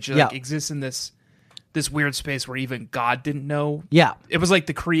 books, which like exists in this weird space where even God didn't know. Yeah. It was like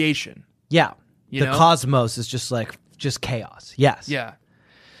the creation. Yeah. You the know? cosmos is just chaos. Yes. Yeah.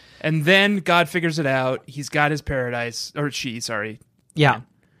 And then God figures it out. He's got his paradise, or sorry. Yeah.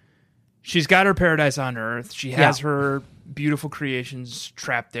 She's got her paradise on Earth. She has her beautiful creations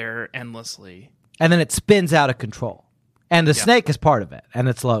trapped there endlessly. And then it spins out of control. And the snake is part of it. And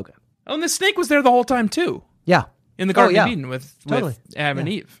it's Logan. Oh, and the snake was there the whole time, too. Yeah. In the Garden of Eden with Adam and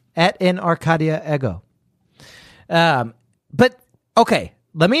Yeah. Eve. Et in Arcadia ego. But, okay,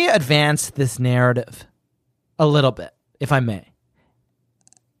 let me advance this narrative a little bit, if I may.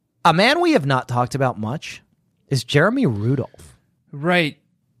 A man we have not talked about much is Jeremy Rudolph. Right.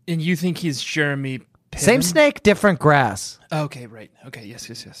 And you think he's Jeremy Piven? Same snake, different grass. Okay, right. Okay,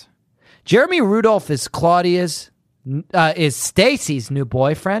 yes. Jeremy Rudolph is is Stacy's new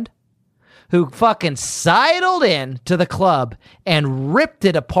boyfriend, who fucking sidled in to the club and ripped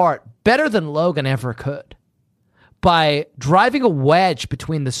it apart better than Logan ever could by driving a wedge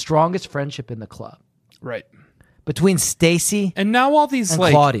between the strongest friendship in the club. Right. Between Stacy and now all these and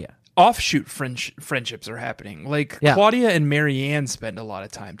like Claudia. Offshoot friendships are happening. Like Claudia and Marianne spend a lot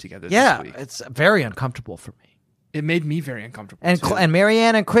of time together this week. It's very uncomfortable for me. It made me very uncomfortable. And too. and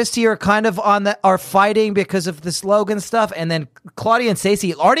Marianne and Christy are kind of are fighting because of this Logan stuff, and then Claudia and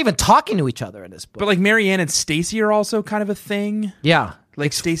Stacey aren't even talking to each other in this book. But like Marianne and Stacy are also kind of a thing. Yeah.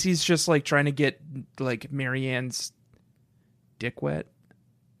 Like Stacy's just like trying to get like Marianne's dick wet.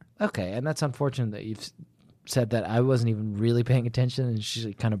 Okay, and that's unfortunate that you've said that. I wasn't even really paying attention, and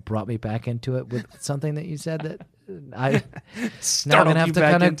she kind of brought me back into it with something that you said that I now gonna have to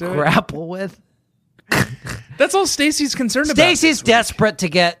kind of grapple with. That's all Stacy's concerned about. Stacy's desperate to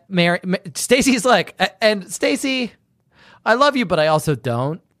get married. Stacy's like, and Stacy, I love you, but I also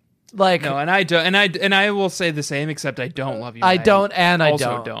don't. Like, no, and I don't, and I will say the same, except I don't love you. I don't, and I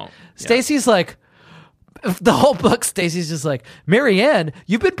also don't. Yeah. Stacy's like, the whole book, Stacy's just like, Marianne,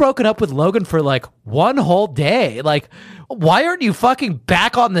 you've been broken up with Logan for like one whole day. Like, why aren't you fucking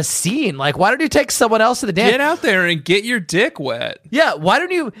back on the scene? Like, why don't you take someone else to the dance? Get out there and get your dick wet. Yeah, why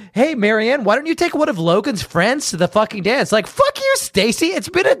don't you, hey, Marianne, why don't you take one of Logan's friends to the fucking dance? Like, fuck you, Stacy. It's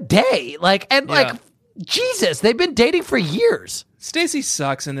been a day. Like, and like, Jesus, they've been dating for years. Stacy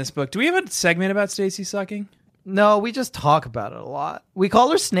sucks in this book. Do we have a segment about Stacy sucking? No, we just talk about it a lot. We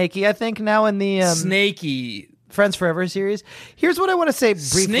call her Snaky, I think, now in the Snaky Friends Forever series. Here's what I want to say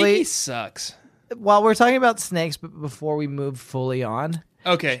briefly. Snaky sucks. While we're talking about snakes, but before we move fully on.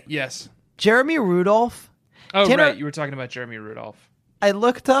 Okay, yes. Jeremy Rudolph. Oh, Tanner, right. You were talking about Jeremy Rudolph. I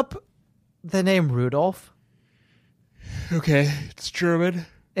looked up the name Rudolph. Okay, it's German.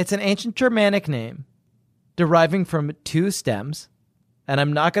 It's an ancient Germanic name deriving from two stems. And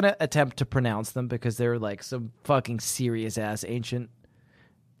I'm not going to attempt to pronounce them because they're like some fucking serious ass ancient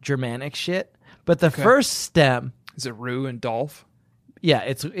Germanic shit. But the first stem. Is it Ru and Dolph? Yeah,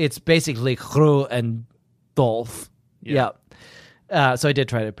 it's basically Hru and Dolph. Yeah. So I did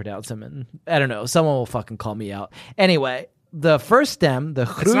try to pronounce them, and I don't know. Someone will fucking call me out. Anyway, the first stem, the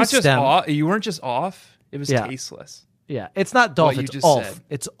Hru it's not just stem. off. You weren't just off. It was tasteless. Yeah, it's not Dolph. What It's you just Ulf. said.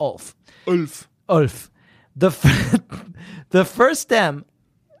 It's Ulf. Ulf. The first stem,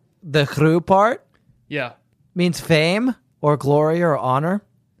 the Hru part, means fame or glory or honor,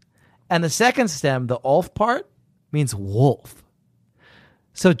 and the second stem, the Ulf part, means wolf.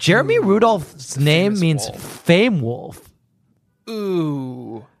 So Jeremy Rudolph's name means wolf. Fame Wolf.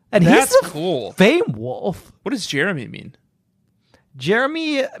 Ooh. And that's he's the cool. Fame Wolf. What does Jeremy mean?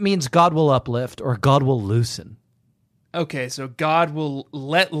 Jeremy means God will uplift or God will loosen. Okay, so God will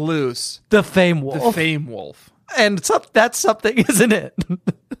let loose The Fame Wolf. the Fame Wolf. And that's something, isn't it?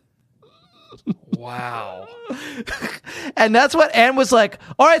 Wow. And that's what Anne was like,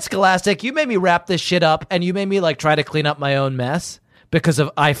 all right, Scholastic, you made me wrap this shit up and you made me like try to clean up my own mess because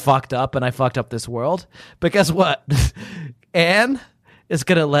of I fucked up and I fucked up this world. But guess what? Anne is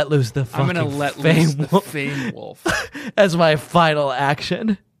going to let loose the fucking I'm going to let Fame loose the Wolf Fame Wolf. as my final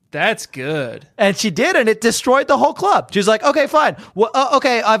action. That's good. And she did, and it destroyed the whole club. She was like, okay, fine. Well,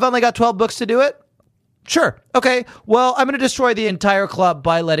 okay, I've only got 12 books to do it. Sure. Okay, well, I'm going to destroy the entire club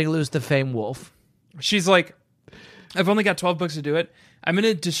by letting loose the Fame Wolf. She's like, I've only got 12 books to do it. I'm going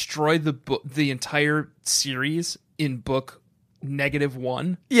to destroy the entire series in book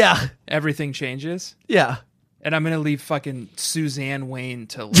 -1. Yeah. Everything changes. Yeah. And I'm going to leave fucking Suzanne Wayne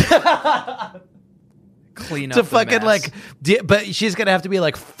to like, clean up To the fucking mess. but she's going to have to be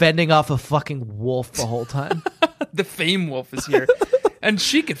like fending off a fucking wolf the whole time. The Fame Wolf is here. And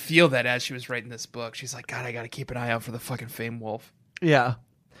she could feel that as she was writing this book. She's like, God, I got to keep an eye out for the fucking Fame Wolf. Yeah.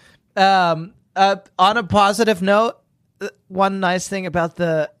 On a positive note, one nice thing about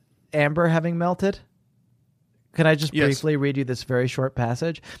the amber having melted. Can I just briefly read you this very short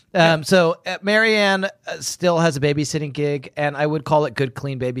passage? So Marianne still has a babysitting gig, and I would call it good,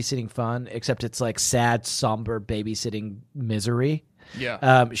 clean babysitting fun, except it's like sad, somber babysitting misery.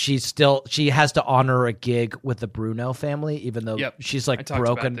 Yeah. She has to honor a gig with the Bruno family, even though she's like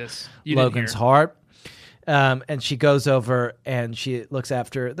broken Logan's heart. And she goes over and she looks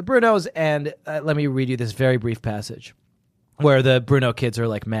after the Brunos. And let me read you this very brief passage where the Bruno kids are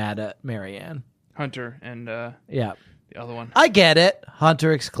like mad at Marianne. Hunter and the other one. I get it,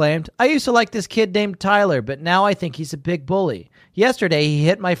 Hunter exclaimed. I used to like this kid named Tyler, but now I think he's a big bully. Yesterday he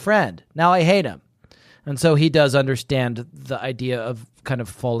hit my friend. Now I hate him. And so he does understand the idea of kind of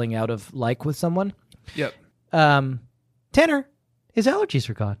falling out of like with someone. Yep. Tanner, his allergies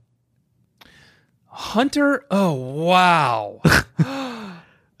are gone. Hunter, oh wow.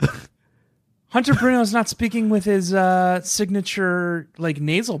 Hunter Bruno's not speaking with his signature like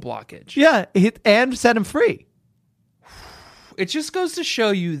nasal blockage. Yeah, and set him free. It just goes to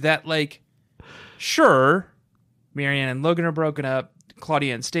show you that, like, sure, Marianne and Logan are broken up,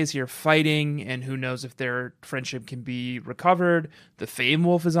 Claudia and Stacy are fighting, and who knows if their friendship can be recovered. The Fame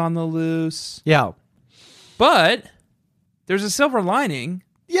Wolf is on the loose. Yeah. But there's a silver lining.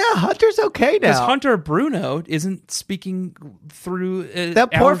 Yeah, Hunter's okay now. Because Hunter Bruno isn't speaking through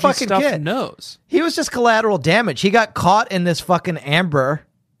that poor fucking kid. Nose. He was just collateral damage. He got caught in this fucking amber,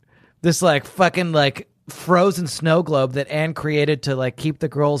 this like fucking like frozen snow globe that Anne created to like keep the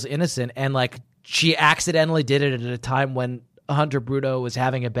girls innocent, and like she accidentally did it at a time when Hunter Bruno was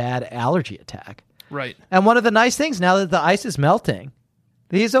having a bad allergy attack. Right. And one of the nice things now that the ice is melting,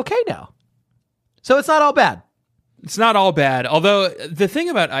 he's okay now. So it's not all bad. It's not all bad. Although the thing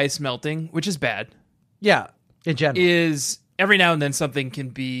about ice melting, which is bad, in general, is every now and then something can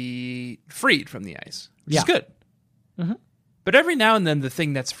be freed from the ice, which is good. Mm-hmm. But every now and then the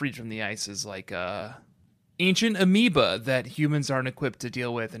thing that's freed from the ice is like a ancient amoeba that humans aren't equipped to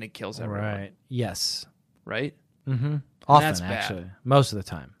deal with, and it kills everyone. Right. Yes. Right? Mm-hmm. Often, that's bad. actually. Most of the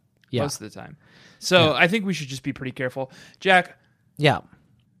time. Yeah. Most of the time. So I think we should just be pretty careful. Jack. Yeah.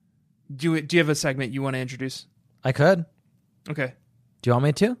 Do you have a segment you want to introduce? I could. Okay. Do you want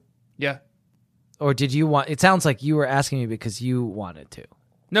me to? Yeah. Or did you want... It sounds like you were asking me because you wanted to.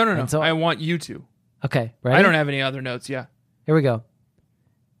 No. So, I want you to. Okay. Ready? I don't have any other notes. Yeah. Here we go.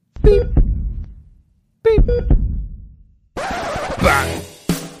 Beep. Beep. Bah.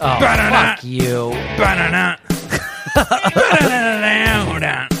 Oh, fuck you. Banana.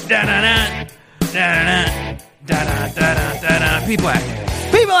 P Black.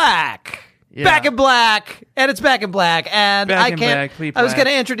 P Black. Yeah. Back in black, and it's back in black, and Back in black, P I was Black.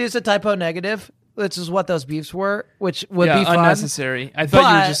 going to introduce a typo negative, which is what those beefs were, which would be fun. Unnecessary. I thought you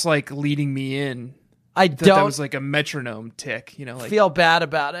But were just like leading me in. I That don't was like a metronome tick, you know, like feel bad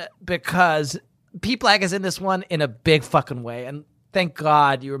about it because Pete Black is in this one in a big fucking way, and thank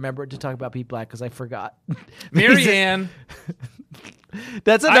God you remembered to talk about Pete Black because I forgot. Marianne.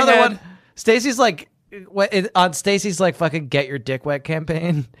 That's another I had- one. Stacey's like on Stacey's like fucking get your dick wet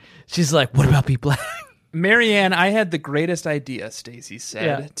campaign. She's like, what about Pete Black? Marianne, I had the greatest idea, Stacy said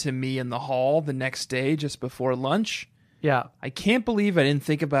Yeah. to me in the hall the next day just before lunch. Yeah. I can't believe I didn't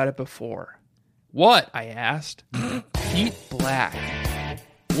think about it before. What? I asked. Pete Black.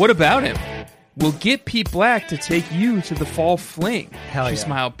 What about him? We'll get Pete Black to take you to the fall fling. Hell She yeah.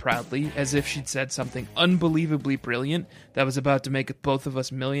 smiled proudly, as if she'd said something unbelievably brilliant that was about to make both of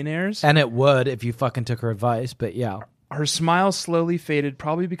us millionaires. And it would if you fucking took her advice, but yeah. Her smile slowly faded,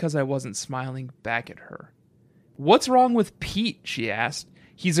 probably because I wasn't smiling back at her. What's wrong with Pete? She asked.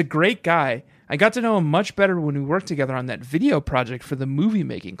 He's a great guy. I got to know him much better when we worked together on that video project for the movie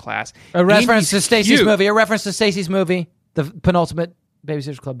making class. A reference to Andy's Stacey's cute. movie. A reference to Stacey's movie. The penultimate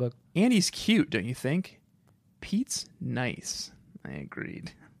Babysitter's Club book. Andy's cute, don't you think? Pete's nice. I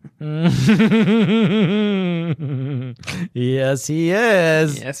agreed. Yes, he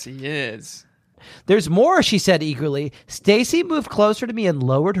is. Yes, he is. There's more, she said eagerly. Stacy moved closer to me and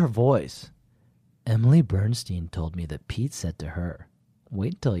lowered her voice. Emily Bernstein told me that Pete said to her,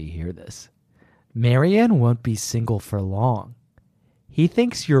 wait till you hear this. Marianne won't be single for long. He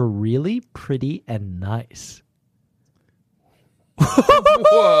thinks you're really pretty and nice.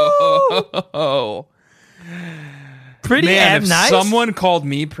 Whoa. Pretty Man, and if nice? someone called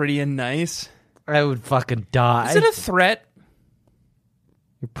me pretty and nice, I would fucking die. is it a threat?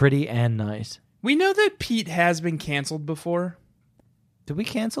 You're pretty and nice. We know that Pete has been canceled before. Did we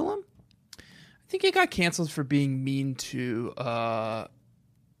cancel him? I think he got canceled for being mean to a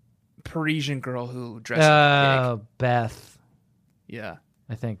Parisian girl who dressed like a pig. Beth. Yeah.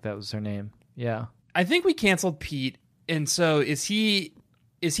 I think that was her name. Yeah. I think we canceled Pete, and so is he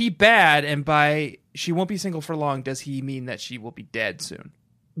bad? And by she won't be single for long, does he mean that she will be dead soon?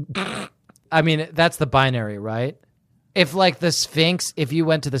 I mean, that's the binary, right? If like the Sphinx, if you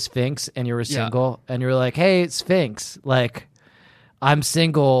went to the Sphinx and you were single and you're like, hey, Sphinx, like I'm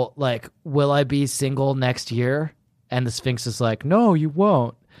single, like, will I be single next year? And the Sphinx is like, no, you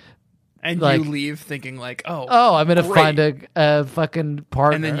won't. And like, you leave thinking like, oh, I'm going to find a fucking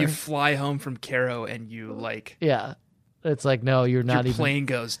partner. And then you fly home from Cairo and you like, yeah. It's like, no, you're not your even. plane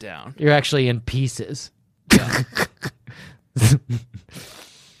goes down. You're actually in pieces. Yeah.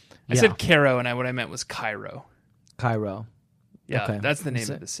 I Yeah. said Cairo, and what I meant was Cairo. Cairo. Yeah, Okay. that's the name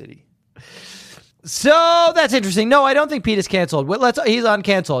of the city. So that's interesting. No, I don't think Pete is canceled. He's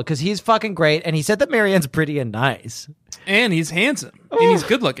uncanceled because he's fucking great, and he said that Marianne's pretty and nice. And he's handsome. And he's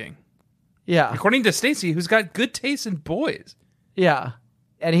good looking. Yeah. According to Stacy, who's got good taste in boys. Yeah.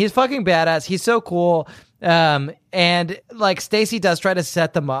 And he's fucking badass. He's so cool. And like Stacy does try to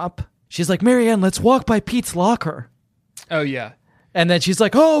set them up. She's like, Marianne, let's walk by Pete's locker. Oh, yeah. And then she's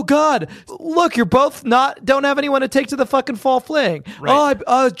like, oh, God, look, you're both don't have anyone to take to the fucking fall fling. Right.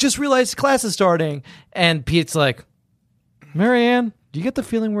 Oh, I just realized class is starting. And Pete's like, Marianne, do you get the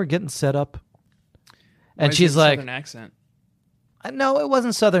feeling we're getting set up? Why And is she's it a like, Southern accent? no, it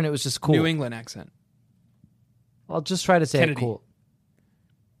wasn't Southern. It was just cool. New England accent. I'll just try to say Kennedy. it cool.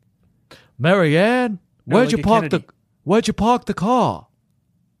 Marianne, where'd like you a Kennedy. park the car?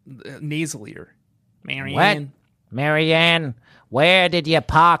 Nasalier. Marianne. Marianne, where did you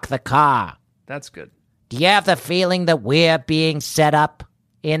park the car? That's good. Do you have the feeling that we're being set up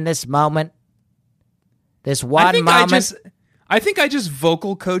in this moment? This one moment? I think I just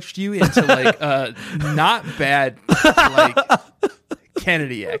vocal coached you into like not bad like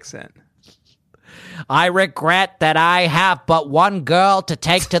Kennedy accent. I regret that I have but one girl to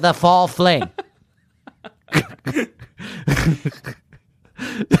take to the fall fling.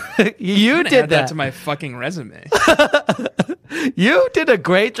 You did Add that. to my fucking resume. You did a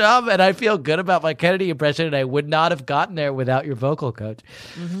great job, and I feel good about my Kennedy impression, and I would not have gotten there without your vocal coach.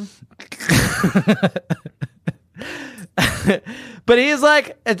 But he's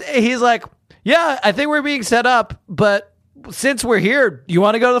like, yeah, I think we're being set up, but since we're here, you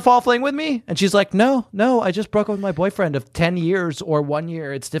want to go to the fall fling with me? And she's like, no, I just broke up with my boyfriend of 10 years or 1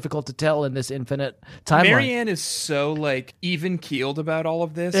 year. It's difficult to tell in this infinite timeline. Marianne is so like even keeled about all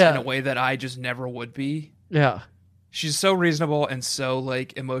of this in a way that I just never would be. Yeah. She's so reasonable and so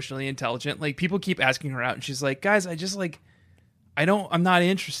like emotionally intelligent. Like people keep asking her out and she's like, guys, I'm not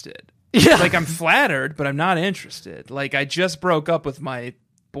interested. Yeah. Like I'm flattered, but I'm not interested. Like I just broke up with my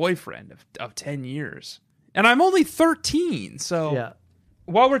boyfriend of 10 years. And I'm only 13, so Yeah.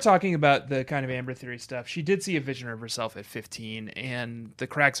 while we're talking about the kind of Amber Theory stuff, she did see a vision of herself at 15, and the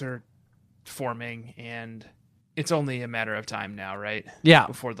cracks are forming, and it's only a matter of time now, right? Yeah.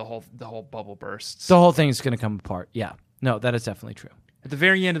 Before the whole bubble bursts. The whole thing's going to come apart. Yeah. No, that is definitely true. At the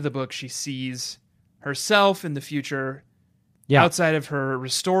very end of the book, she sees herself in the future Yeah. outside of her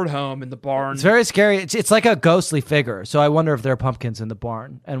restored home in the barn. It's very scary. It's like a ghostly figure. So I wonder if there are pumpkins in the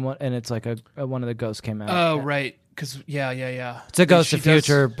barn, and it's like one of the ghosts came out. Oh, right. Because, yeah. It's a ghost She of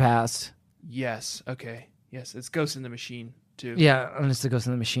future, past. Yes. Okay. Yes. It's Ghost in the Machine, too. Yeah, and it's the Ghost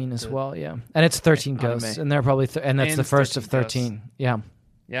in the Machine as well. Yeah, and it's 13 anime. ghosts, and they're probably and that's And the first of 13 13. Yeah,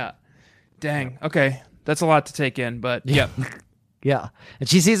 Yeah. Dang. Okay. That's a lot to take in, but yeah. yeah. And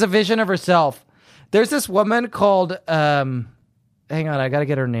she sees a vision of herself. There's this woman called. Hang on, I got to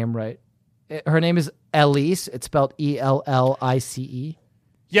get her name right. Her name is Elise. It's spelled Ellice.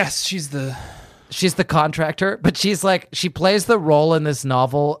 Yes, she's the contractor, but she plays the role in this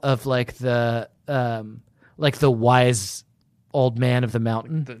novel of like the wise old man of the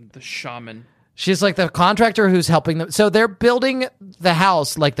mountain. the shaman. She's like the contractor who's helping them. So they're building the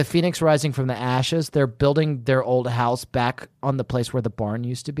house, like the phoenix rising from the ashes. They're building their old house back on the place where the barn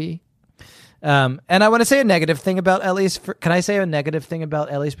used to be. And I want to say a negative thing about Elise. Can I say a negative thing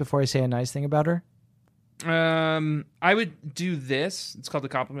about Elise before I say a nice thing about her? I would do this. It's called the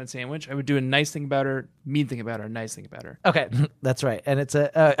compliment sandwich. I would do a nice thing about her, mean thing about her, nice thing about her. Okay, that's right. And it's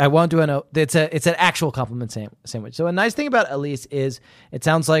I won't do it's an actual compliment sandwich. So a nice thing about Elise is it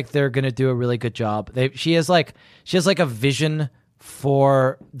sounds like they're going to do a really good job. She has like a vision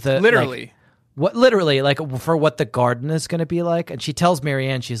for the Literally. for what the garden is going to be like. And she tells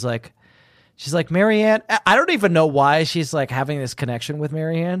Marianne, she's like, Marianne, I don't even know why she's like having this connection with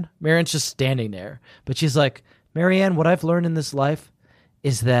Marianne. Marianne's just standing there. But she's like, Marianne, what I've learned in this life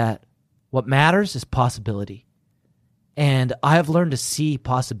is that what matters is possibility. And I have learned to see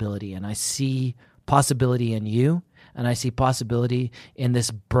possibility, and I see possibility in you. and I see possibility in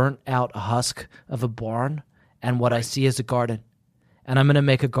this burnt out husk of a barn, and what I see is a garden. And I'm going to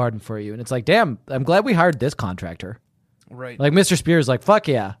make a garden for you. And it's like, damn, I'm glad we hired this contractor. Right. Like Mr. Spears, like, fuck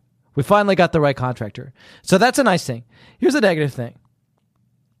yeah. We finally got the right contractor. So that's a nice thing. Here's a negative thing.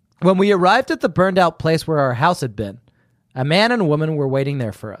 When we arrived at the burned out place where our house had been, a man and a woman were waiting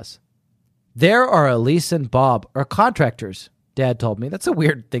there for us. There are Elise and Bob, our contractors, Dad told me. That's a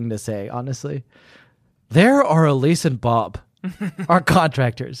weird thing to say, honestly. There are Elise and Bob, our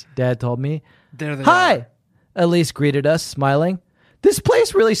contractors, Dad told me. There they Hi, are. Elise greeted us, smiling. This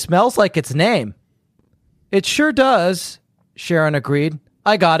place really smells like its name. It sure does, Sharon agreed.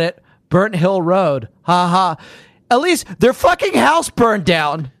 I got it. Burnt Hill Road. Ha ha. Elise, their fucking house burned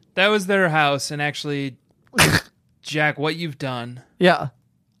down. That was their house, and actually, Jack, what you've done, Yeah.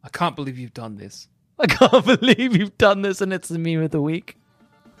 I can't believe you've done this. I can't believe you've done this, and it's the meme of the week.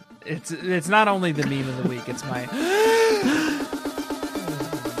 It's not only the meme of the week, it's my...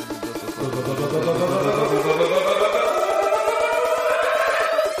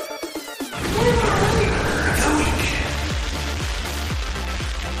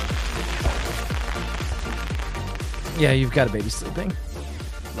 Yeah, you've got a baby sleeping.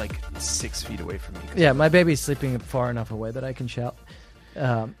 like 6 feet away from me. Yeah, my baby's sleeping far enough away that I can shout.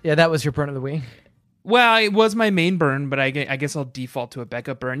 Yeah, that was your burn of the week. Well, it was my main burn, but I guess I'll default to a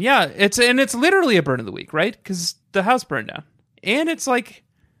backup burn. Yeah, it's literally a burn of the week, right? Because the house burned down, and it's like,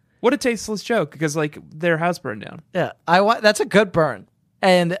 what a tasteless joke, because like their house burned down. Yeah, that's a good burn.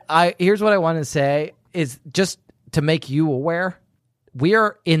 And here's what I want to say is just to make you aware, we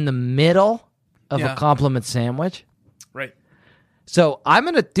are in the middle of a compliment sandwich. Right. So I'm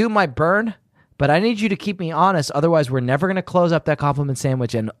going to do my burn, but I need you to keep me honest. Otherwise, we're never going to close up that compliment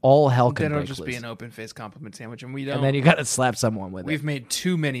sandwich and all hell can Then it'll break just loose. be an open-faced compliment sandwich, and we don't. And then you got to slap someone with We've made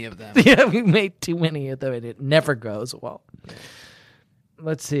too many of them. it. Yeah, we made too many of them, and it never goes well.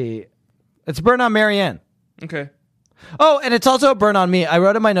 Let's see. It's a burn on Marianne. Okay. Oh, and it's also a burn on me. I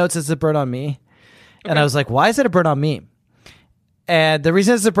wrote in my notes it's a burn on me. And I was like, why is it a burn on me? And the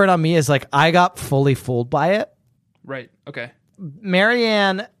reason it's a burn on me is like I got fully fooled by it. Right. Okay.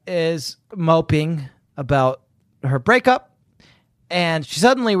 Marianne is moping about her breakup, and she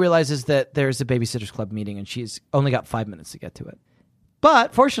suddenly realizes that there's a Babysitters Club meeting, and she's only got 5 minutes to get to it.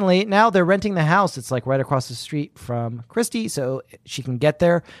 But fortunately, now they're renting the house. It's like right across the street from Christy, so she can get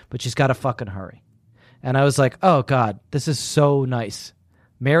there, but she's got to fucking hurry. And I was like, oh, God, this is so nice.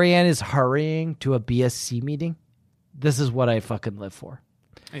 Marianne is hurrying to a BSC meeting. This is what I fucking live for.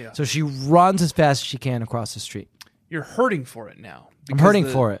 Yeah. So she runs as fast as she can across the street. You're hurting for it now. I'm hurting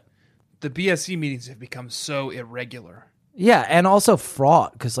for it. The BSC meetings have become so irregular. Yeah, and also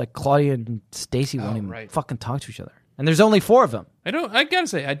fraught because like Claudia and Stacy won't even fucking talk to each other. And there's only 4 of them. I gotta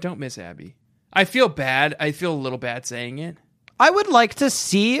say, I don't miss Abby. I feel bad. I feel a little bad saying it. I would like to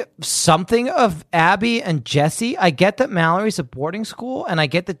see something of Abby and Jesse. I get that Mallory's at boarding school, and I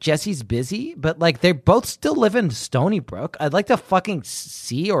get that Jesse's busy, but like they both still live in Stony Brook. I'd like to fucking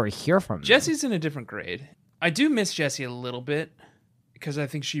see or hear from them. Jesse's in a different grade. I do miss Jessie a little bit because I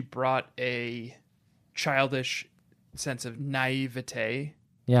think she brought a childish sense of naivete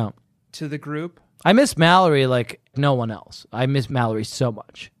to the group. I miss Mallory like no one else. I miss Mallory so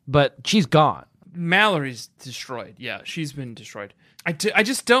much, but she's gone. Mallory's destroyed. Yeah, she's been destroyed. I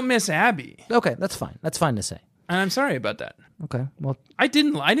just don't miss Abby. Okay, that's fine. That's fine to say. And I'm sorry about that. Okay, well, I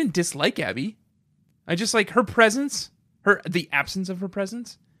didn't dislike Abby. I just like her presence, the absence of her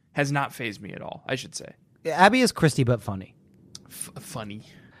presence has not fazed me at all, I should say. Abby is Christy, but funny. Funny.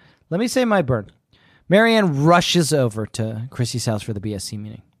 Let me say my burn. Marianne rushes over to Christy's house for the BSC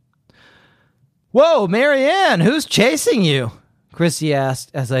meeting. Whoa, Marianne, who's chasing you? Christy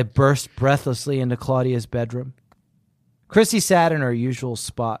asked as I burst breathlessly into Claudia's bedroom. Christy sat in her usual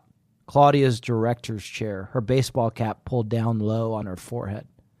spot, Claudia's director's chair, her baseball cap pulled down low on her forehead.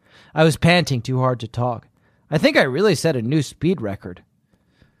 I was panting too hard to talk. I think I really set a new speed record.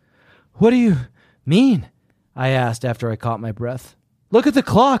 What do you mean? I asked after I caught my breath. Look at the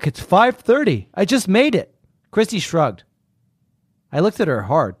clock. It's 5:30. I just made it. Christy shrugged. I looked at her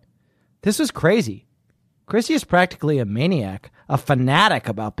hard. This was crazy. Christy is practically a maniac, a fanatic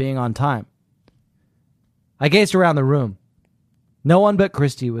about being on time. I gazed around the room. No one but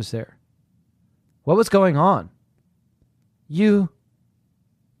Christy was there. What was going on? You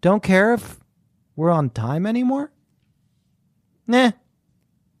don't care if we're on time anymore? Nah.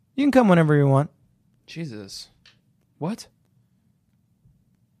 You can come whenever you want. Jesus. What?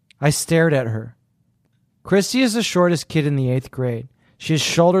 I stared at her. Christy is the shortest kid in the 8th grade. She has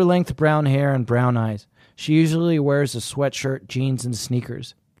shoulder-length brown hair and brown eyes. She usually wears a sweatshirt, jeans, and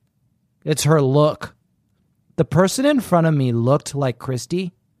sneakers. It's her look. the person in front of me looked like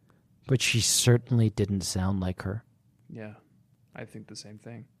Christy, but she certainly didn't sound like her. Yeah, I think the same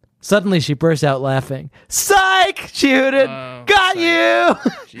thing. Suddenly, she burst out laughing. Psych! She hooted. Oh, Got you!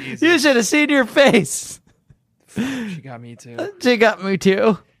 Jesus. You should have seen your face. She got me too. She got me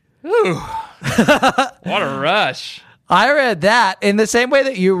too. Ooh. What a rush. I read that in the same way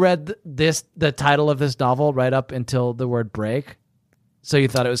that you read the title of this novel right up until the word break. So you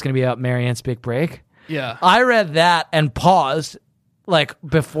thought it was going to be about Marianne's big break. Yeah. I read that and paused, like,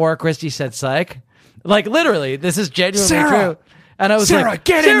 before Christy said psych. Like, literally, this is genuinely Sarah! true. And I was Sarah, like,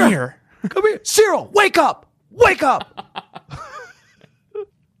 get in here. Come here. Cyril, wake up. Wake up.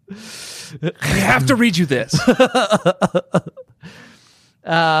 I have to read you this.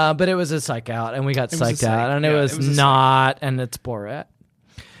 But it was a psych out, and we got It was a psyched psych, out, and yeah, it it was was a psych. not, and it's Borat.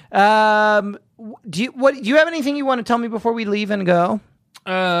 Do you have anything you want to tell me before we leave and go?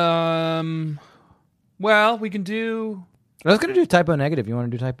 Well, we can do... I was going to do typo negative. You want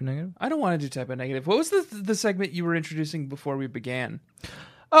to do typo negative? I don't want to do typo negative. What was the segment you were introducing before we began?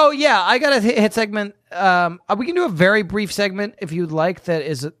 Oh, yeah. I got a hit segment. We can do a very brief segment if you'd like. That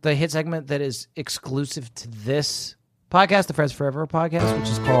is the hit segment that is exclusive to this podcast, the Friends Forever podcast, which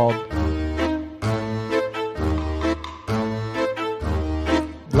is called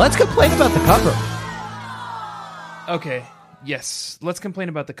Let's Complain About the Cover. Okay. Yes. Let's complain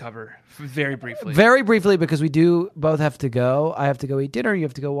about the cover very briefly. Very briefly, because we do both have to go. I have to go eat dinner. You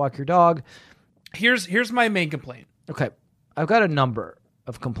have to go walk your dog. Here's my main complaint. Okay. I've got a number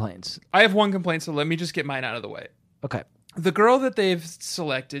of complaints. I have one complaint, so let me just get mine out of the way. Okay. The girl that they've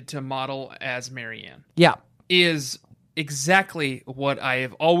selected to model as Marianne Yeah. is exactly what I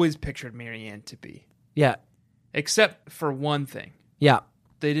have always pictured Marianne to be, Yeah. except for one thing. Yeah.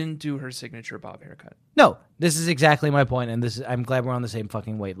 They didn't do her signature bob haircut. No, this is exactly my point, and I'm glad we're on the same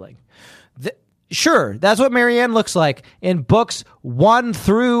fucking wavelength. Sure, that's what Marianne looks like in books 1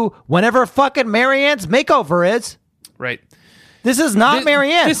 through whenever fucking Marianne's makeover is. Right. This is not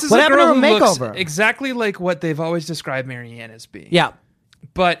Marianne. This is what a happened girl to her who looks makeover? exactly like what they've always described Marianne as being. Yeah.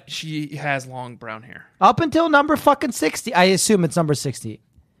 But she has long brown hair. Up until number fucking 60. I assume it's number 60.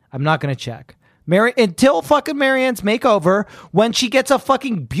 I'm not going to check. Until fucking Marianne's makeover, when she gets a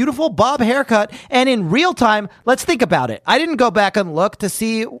fucking beautiful bob haircut, and in real time, let's think about it. I didn't go back and look to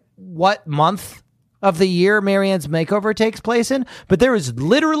see what month of the year Marianne's makeover takes place in, but there is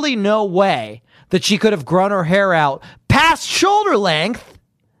literally no way that she could have grown her hair out past shoulder length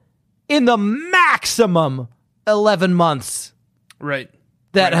in the maximum 11 months Right.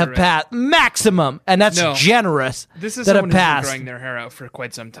 that Right, have right. passed. Maximum. And that's No. generous. This is that someone have who's been passed growing their hair out for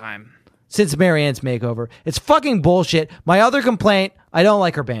quite some time. since Marianne's makeover. It's fucking bullshit. My other complaint, I don't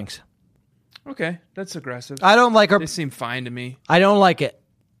like her bangs. Okay, that's aggressive. I don't like her. They seem fine to me. I don't like it.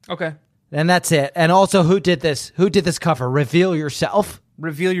 Okay. And that's it. And also, who did this? Who did this cover? Reveal yourself.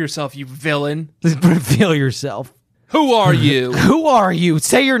 Reveal yourself, you villain. Reveal yourself. Who are you? Who are you?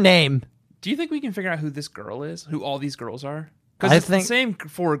 Say your name. Do you think we can figure out who this girl is? Who all these girls are? I Because it's think- the same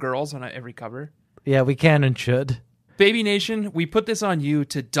 4 girls on every cover. Yeah, we can and should. Baby Nation, we put this on you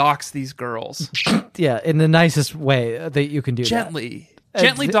to dox these girls. Yeah, in the nicest way that you can do Gently.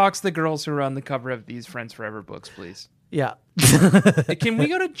 Gently dox the girls who are on the cover of these Friends Forever books, please. that. Yeah. Can we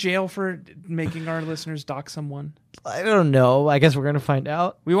go to jail for making our listeners dox someone? I don't know. I guess we're going to find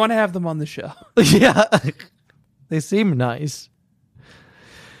out. We want to have them on the show. Yeah. They seem nice.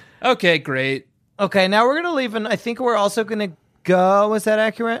 Okay, great. Okay, now we're going to leave, and I think we're also going to go. Is that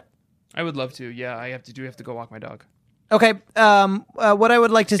accurate? I would love to. Yeah, I have to go walk my dog. Okay. What I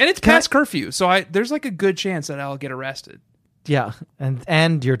would like to... And it's can I- past curfew, so there's like a good chance that I'll get arrested. Yeah,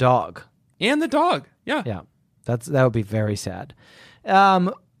 and your dog. And the dog. Yeah. Yeah, that would be very sad.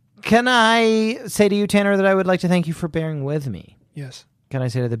 Can I say to you, Tanner, that I would like to thank you for bearing with me? Yes. Can I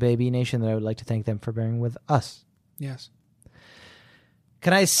say to the Baby Nation that I would like to thank them for bearing with us? Yes.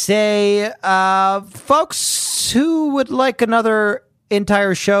 Can I say, folks who would like another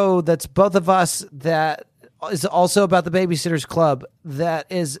entire show that's both of us, that is also about the Babysitters Club, that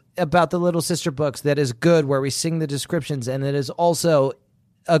is about the Little Sister books, that is good, where we sing the descriptions, and it is also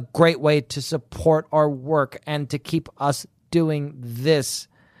a great way to support our work and to keep us doing this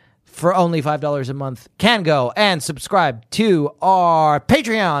for only $5 a month, can go and subscribe to our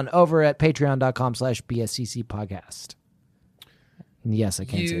Patreon over at patreon.com/BSCC podcast. Yes, I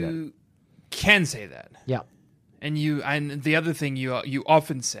can say that. You can say that. Yeah. And the other thing you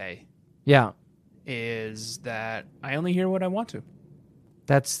often say Yeah. is that I only hear what I want to.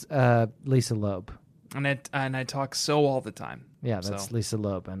 That's Lisa Loeb And I talk so all the time. Yeah, that's So. Lisa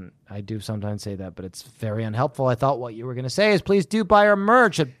Loeb, and I do sometimes say that, but it's very unhelpful. I thought what you were going to say is please do buy our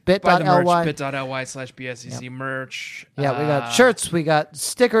merch at Buy the merch, bit.ly. bit.ly/BSEC merch. Yeah, we got shirts, we got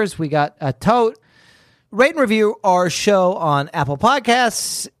stickers, we got a tote. Rate and review our show on Apple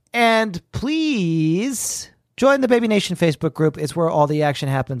Podcasts, and please join the Baby Nation Facebook group. It's where all the action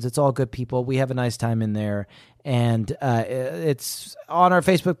happens. It's all good people. We have a nice time in there. And it's on our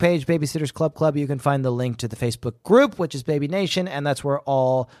Facebook page, Babysitters Club. You can find the link to the Facebook group, which is Baby Nation, and that's where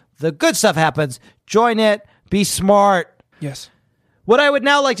all the good stuff happens. Join it. Be smart. Yes. What I would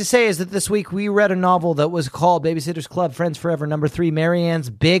now like to say is that this week we read a novel that was called Babysitters Club, Friends Forever, number 3, Marianne's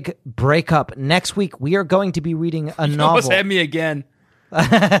Big Breakup. Next week, we are going to be reading a novel. Almost had me again.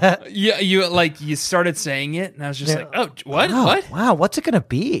 You started saying it, and I was just like, oh, what? Wow, What? Wow, what's it going to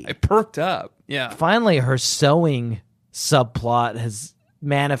be? I perked up. Yeah. Finally, her sewing subplot has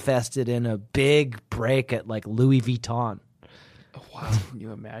manifested in a big break at like Louis Vuitton. Wow. Can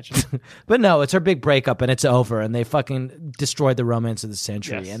you imagine? But no, it's her big breakup and it's over and they fucking destroyed the romance of the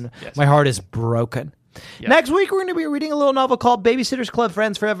century. Yes, And yes. my heart is broken. Yeah. Next week, we're going to be reading a little novel called Babysitters Club,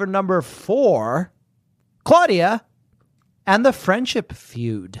 Friends Forever, number 4, Claudia and the Friendship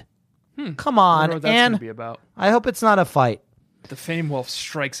Feud. Come I on, wonder what that's Anne. going to be about. I hope it's not a fight. The Fame Wolf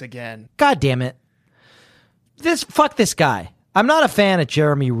strikes again. God damn it. Fuck this guy. I'm not a fan of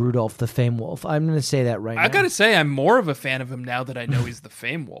Jeremy Rudolph, the Fame Wolf. I'm going to say that right now. I got to say, I'm more of a fan of him now that I know he's the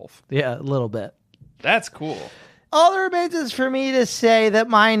Fame Wolf. Yeah, a little bit. That's cool. All that remains is for me to say that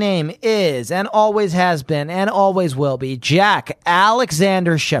my name is, and always has been, and always will be, Jack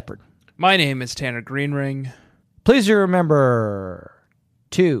Alexander Shepard. My name is Tanner Greenring. Please do remember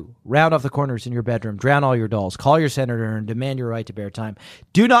to round off the corners in your bedroom, drown all your dolls, call your senator, and demand your right to bear time.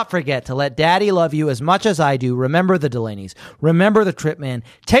 Do not forget to let Daddy love you as much as I do. Remember the Delaney's. Remember the Trip Man.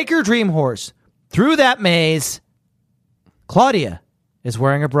 Take your dream horse through that maze. Claudia is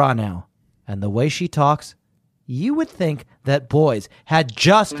wearing a bra now, and the way she talks, you would think that boys had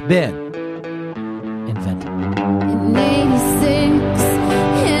just been invented. In 86,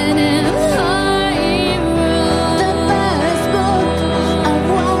 and in high room, the first book of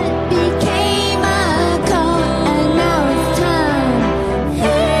what became a cult, and now it's time.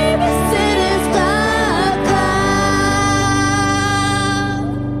 Babysitter's Club.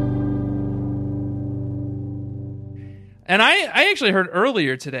 And I actually heard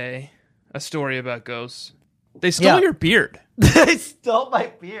earlier today a story about ghosts. They stole your beard. They stole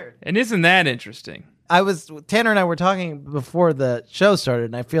my beard. And isn't that interesting? Tanner and I were talking before the show started,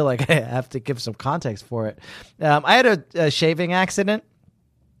 and I feel like I have to give some context for it. I had a shaving accident.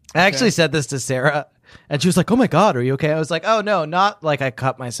 I actually said this to Sarah, and she was like, "Oh my God, are you okay?" I was like, "Oh no, not like I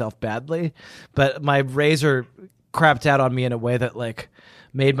cut myself badly, but my razor crapped out on me in a way that like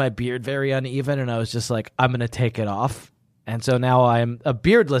made my beard very uneven, and I was just like, I'm gonna take it off." And so now I'm a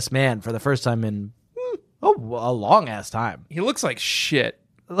beardless man for the first time in a long ass time. He looks like shit.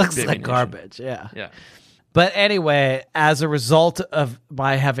 It looks Baby like Nation. garbage, yeah. Yeah. But anyway, as a result of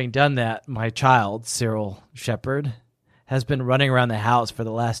my having done that, my child, Cyril Shepard, has been running around the house for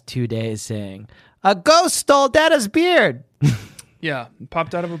the last 2 days saying, "A ghost stole Dada's beard." Yeah.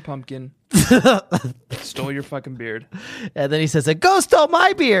 Popped out of a pumpkin. Stole your fucking beard. And then he says, "A ghost stole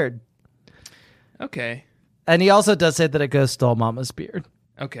my beard." Okay. And he also does say that a ghost stole Mama's beard.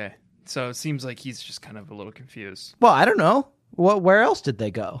 Okay. So it seems like he's just kind of a little confused. Well, I don't know. Where else did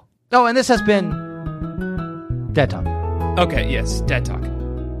they go? Oh, and this has been Dead Talk. Okay, yes. Dad Talk.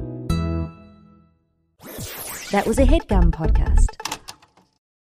 That was a HeadGum podcast.